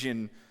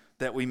decision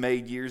that we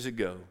made years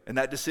ago. And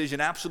that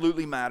decision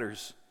absolutely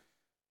matters.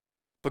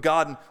 But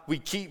God, we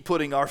keep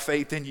putting our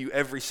faith in you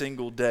every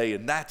single day.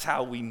 And that's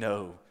how we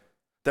know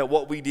that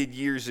what we did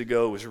years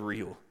ago is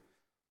real.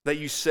 That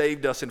you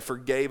saved us and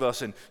forgave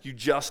us and you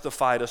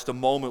justified us the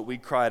moment we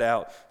cried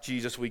out,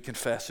 Jesus, we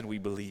confess and we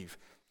believe.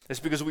 It's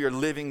because we are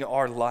living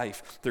our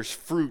life. There's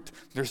fruit,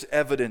 there's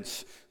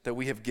evidence that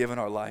we have given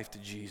our life to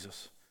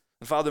Jesus.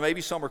 And Father,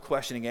 maybe some are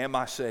questioning, am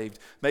I saved?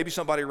 Maybe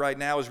somebody right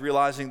now is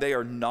realizing they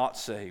are not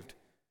saved.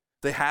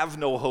 They have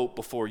no hope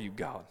before you,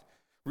 God.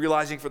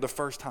 Realizing for the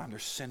first time their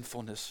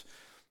sinfulness,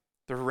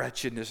 their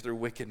wretchedness, their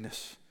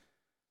wickedness.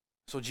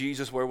 So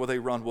Jesus, where will they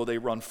run? Will they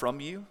run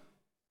from you?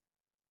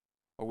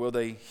 Or will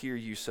they hear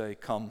you say,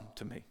 come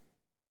to me,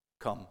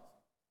 come.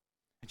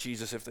 And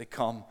Jesus, if they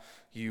come,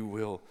 you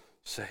will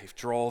save.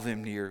 Draw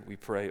them near, we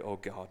pray, oh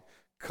God.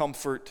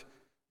 Comfort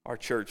our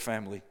church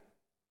family.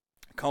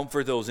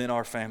 Comfort those in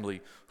our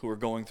family who are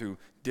going through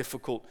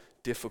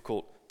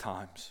difficult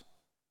times.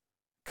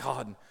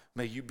 God,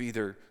 may you be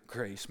their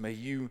grace. May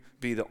you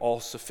be the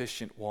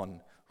all-sufficient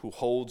one who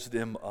holds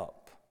them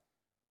up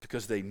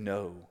because they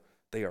know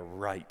they are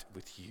right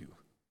with you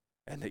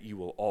and that you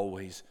will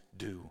always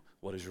do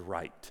what is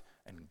right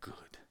and good.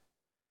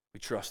 We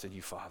trust in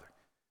you, Father.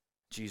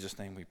 In Jesus'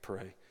 name we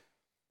pray.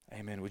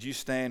 Amen. Would you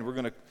stand? We're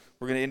gonna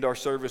end our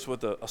service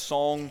with a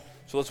song.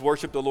 So let's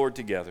worship the Lord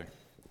together.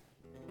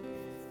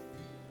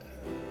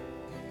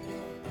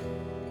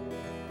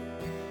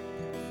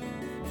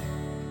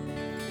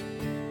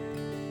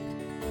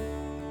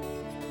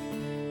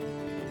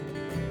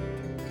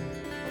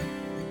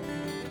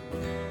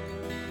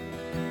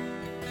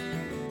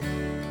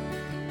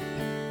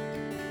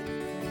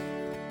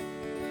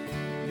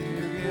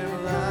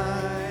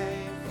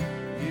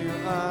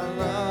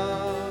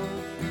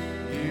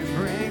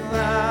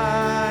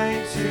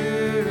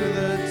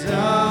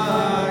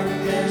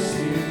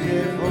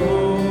 Give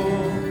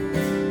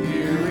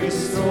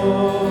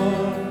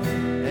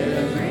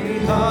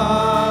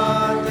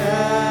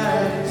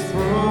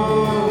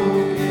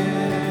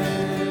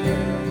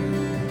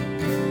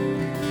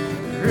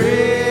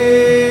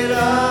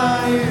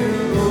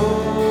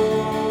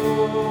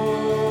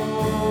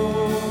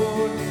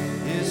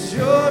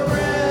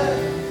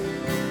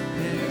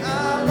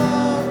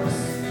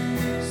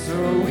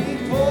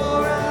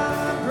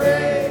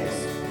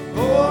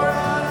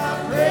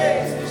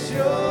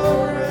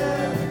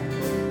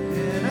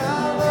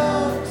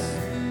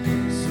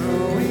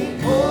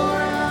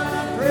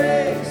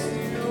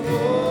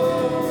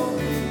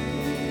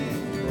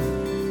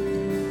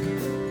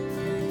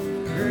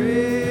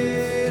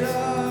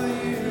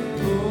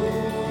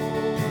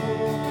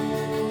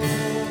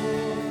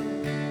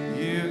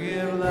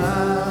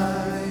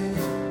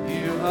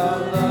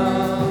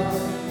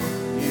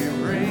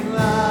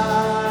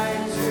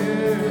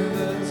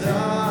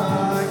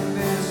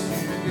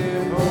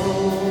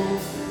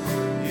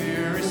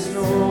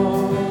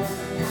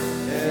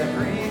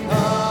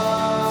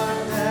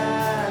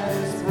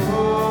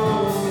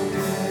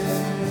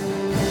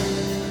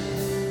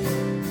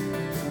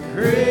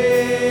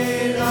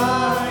Great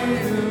are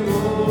you,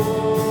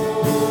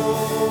 Lord.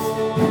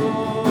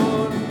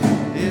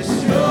 It's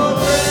your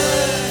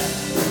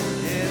breath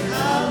in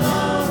our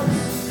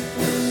lungs,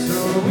 so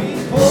we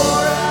pour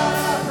out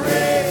our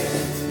praise,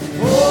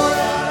 pour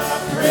out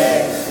our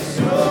praise. It's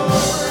your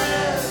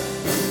breath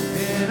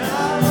in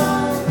our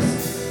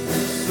lungs,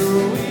 so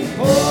we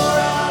pour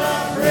out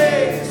our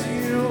praise to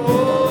you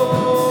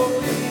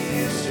only.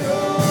 It's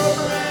your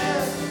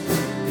breath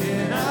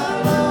in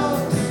our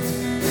lungs,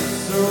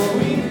 so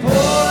we pour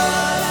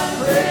out our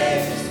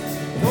praise,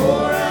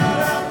 pour out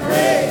our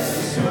praise.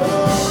 It's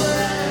your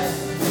breath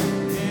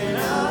in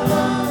our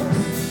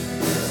lungs,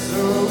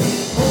 so we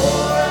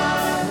pour out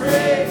our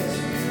praise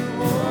to you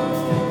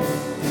only.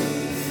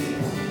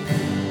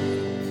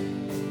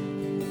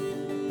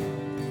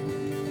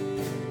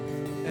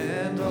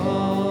 And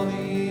all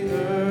the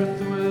earth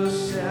will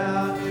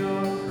shout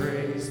your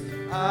praise.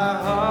 Our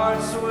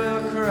hearts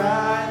will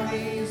cry,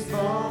 these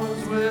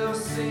bones will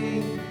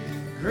sing.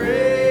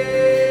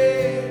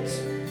 Great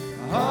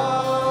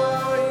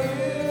are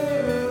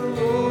you,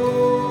 Lord.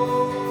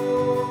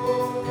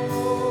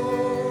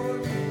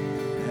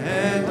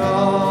 And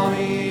all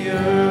the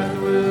earth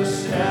will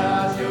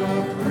shout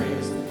your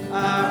praise.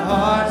 Our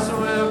hearts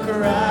will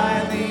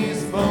cry,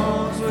 these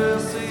bones will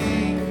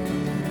sing.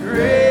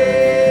 Great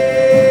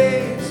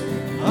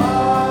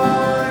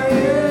are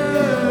you,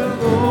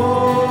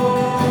 Lord.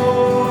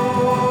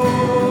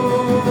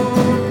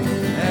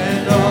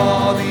 And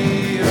all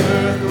the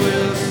earth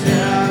will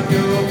shout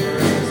your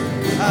praise.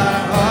 Our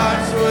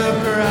hearts will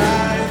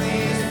cry,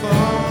 these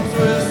bones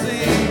will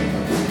sing.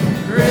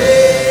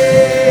 Great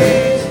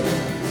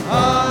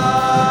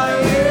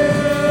are you,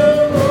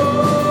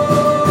 Lord.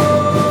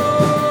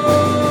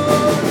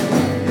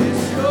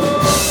 It's your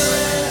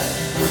breath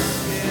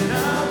in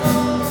our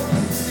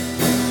lungs,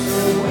 so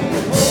we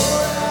pour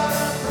out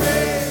our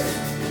praise,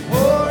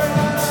 pour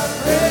out our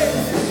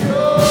praise. It's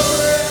your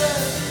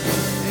breath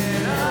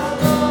in our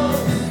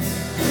lungs,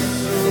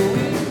 so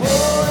we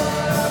pour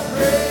out our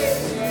praise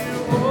to you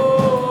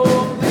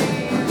only.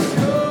 It's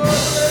your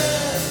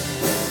breath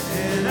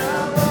in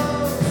our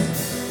lungs,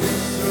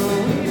 so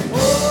we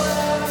pour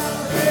out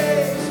our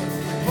praise,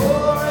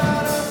 pour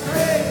out our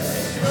praise.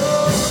 It's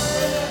your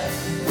breath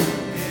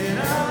in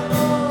our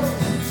lungs,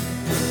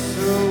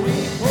 so we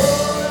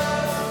pour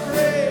out our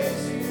praise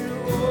to you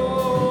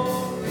only.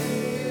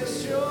 It's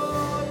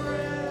your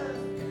breath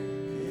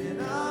in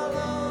our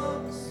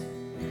lungs,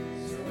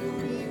 so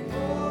we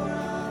pour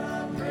out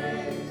our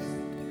praise,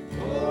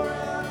 pour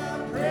out our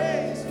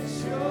praise. It's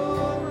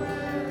your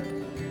breath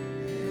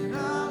in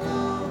our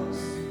lungs,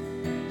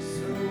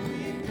 so we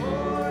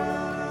pour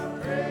out our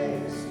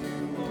praise to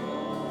you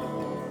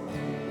only.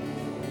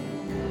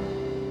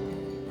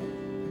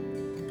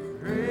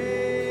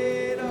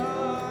 Great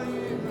are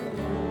you,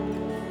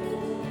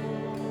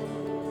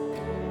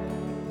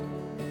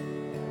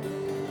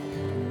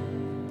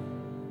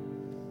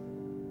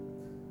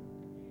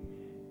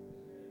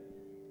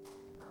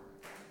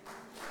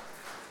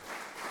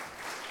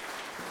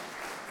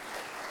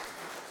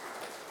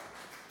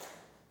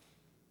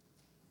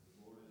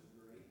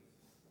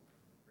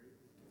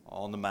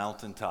 On the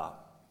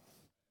mountaintop,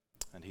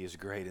 and he is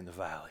great in the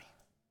valley.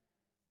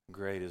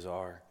 Great is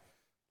our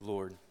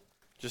Lord.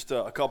 Just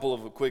a couple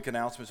of quick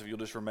announcements, if you'll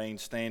just remain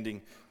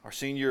standing. Our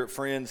senior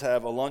friends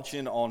have a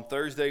luncheon on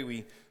Thursday.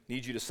 We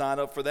need you to sign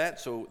up for that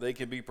so they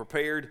can be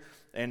prepared.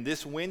 And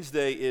this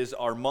Wednesday is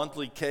our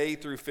monthly K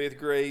through 5th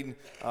grade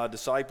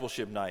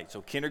discipleship night.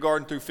 So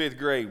kindergarten through 5th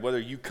grade, whether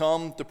you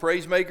come to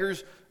Praise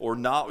Makers or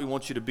not, we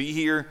want you to be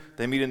here.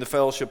 They meet in the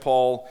fellowship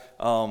hall,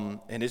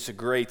 and it's a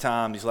great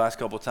time these last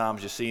couple of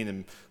times, just seeing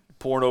them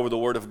pouring over the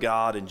Word of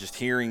God and just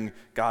hearing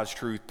God's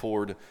truth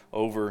poured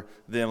over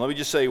them. Let me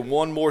just say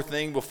one more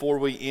thing before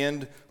we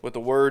end with a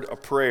word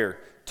of prayer.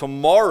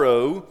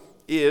 Tomorrow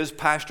is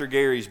Pastor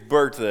Gary's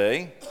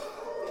birthday.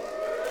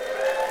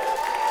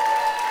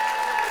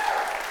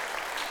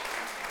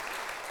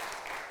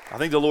 I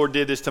think the Lord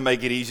did this to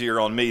make it easier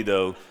on me,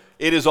 though.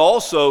 It is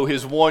also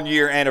his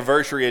 1-year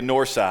anniversary at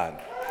Northside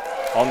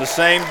on the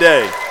same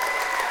day.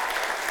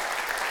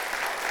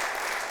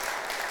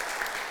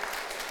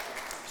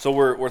 So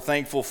we're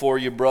thankful for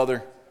you,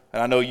 brother.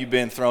 And I know you've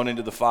been thrown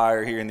into the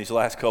fire here in these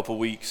last couple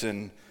weeks.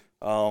 And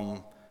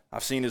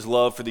I've seen his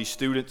love for these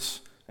students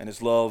and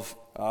his love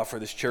for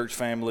this church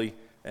family.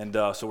 And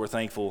so we're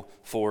thankful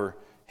for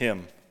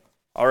him.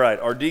 All right,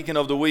 our deacon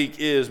of the week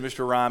is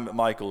Mr. Ryan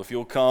McMichael. If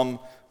you'll come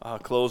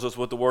close us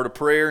with the word of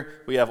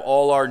prayer. We have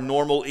all our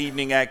normal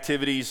evening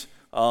activities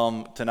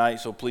tonight,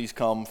 so please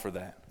come for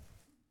that.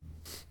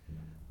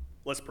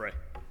 Let's pray.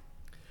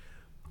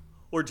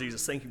 Lord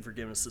Jesus, thank you for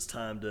giving us this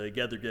time to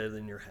gather together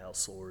in your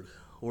house, Lord.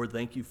 Lord,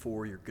 thank you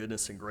for your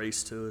goodness and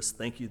grace to us.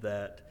 Thank you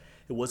that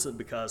it wasn't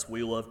because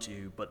we loved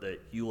you, but that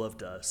you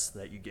loved us,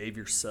 that you gave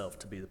yourself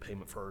to be the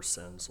payment for our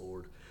sins,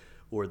 Lord.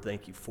 Lord,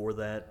 thank you for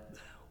that.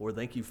 Lord,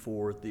 thank you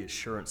for the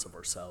assurance of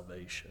our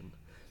salvation.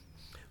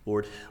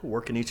 Lord,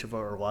 work in each of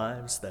our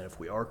lives that if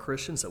we are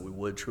Christians, that we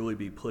would truly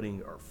be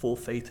putting our full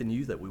faith in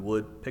you, that we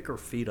would pick our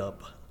feet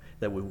up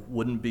that we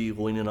wouldn't be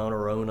leaning on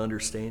our own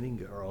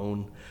understanding, our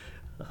own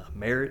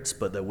merits,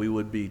 but that we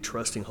would be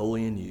trusting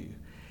wholly in you.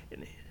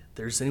 And if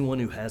there's anyone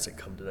who hasn't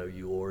come to know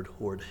you,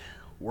 Lord,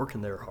 work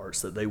in their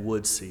hearts that they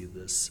would see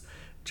this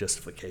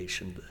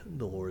justification,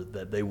 the Lord,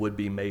 that they would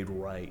be made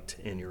right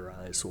in your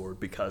eyes, Lord,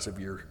 because of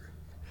your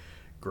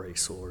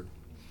grace, Lord.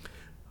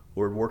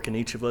 Lord, work in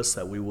each of us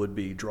that we would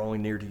be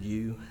drawing near to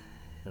you,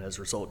 and as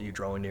a result, you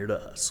drawing near to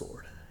us,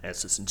 Lord. I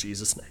ask this in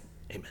Jesus' name.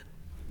 Amen.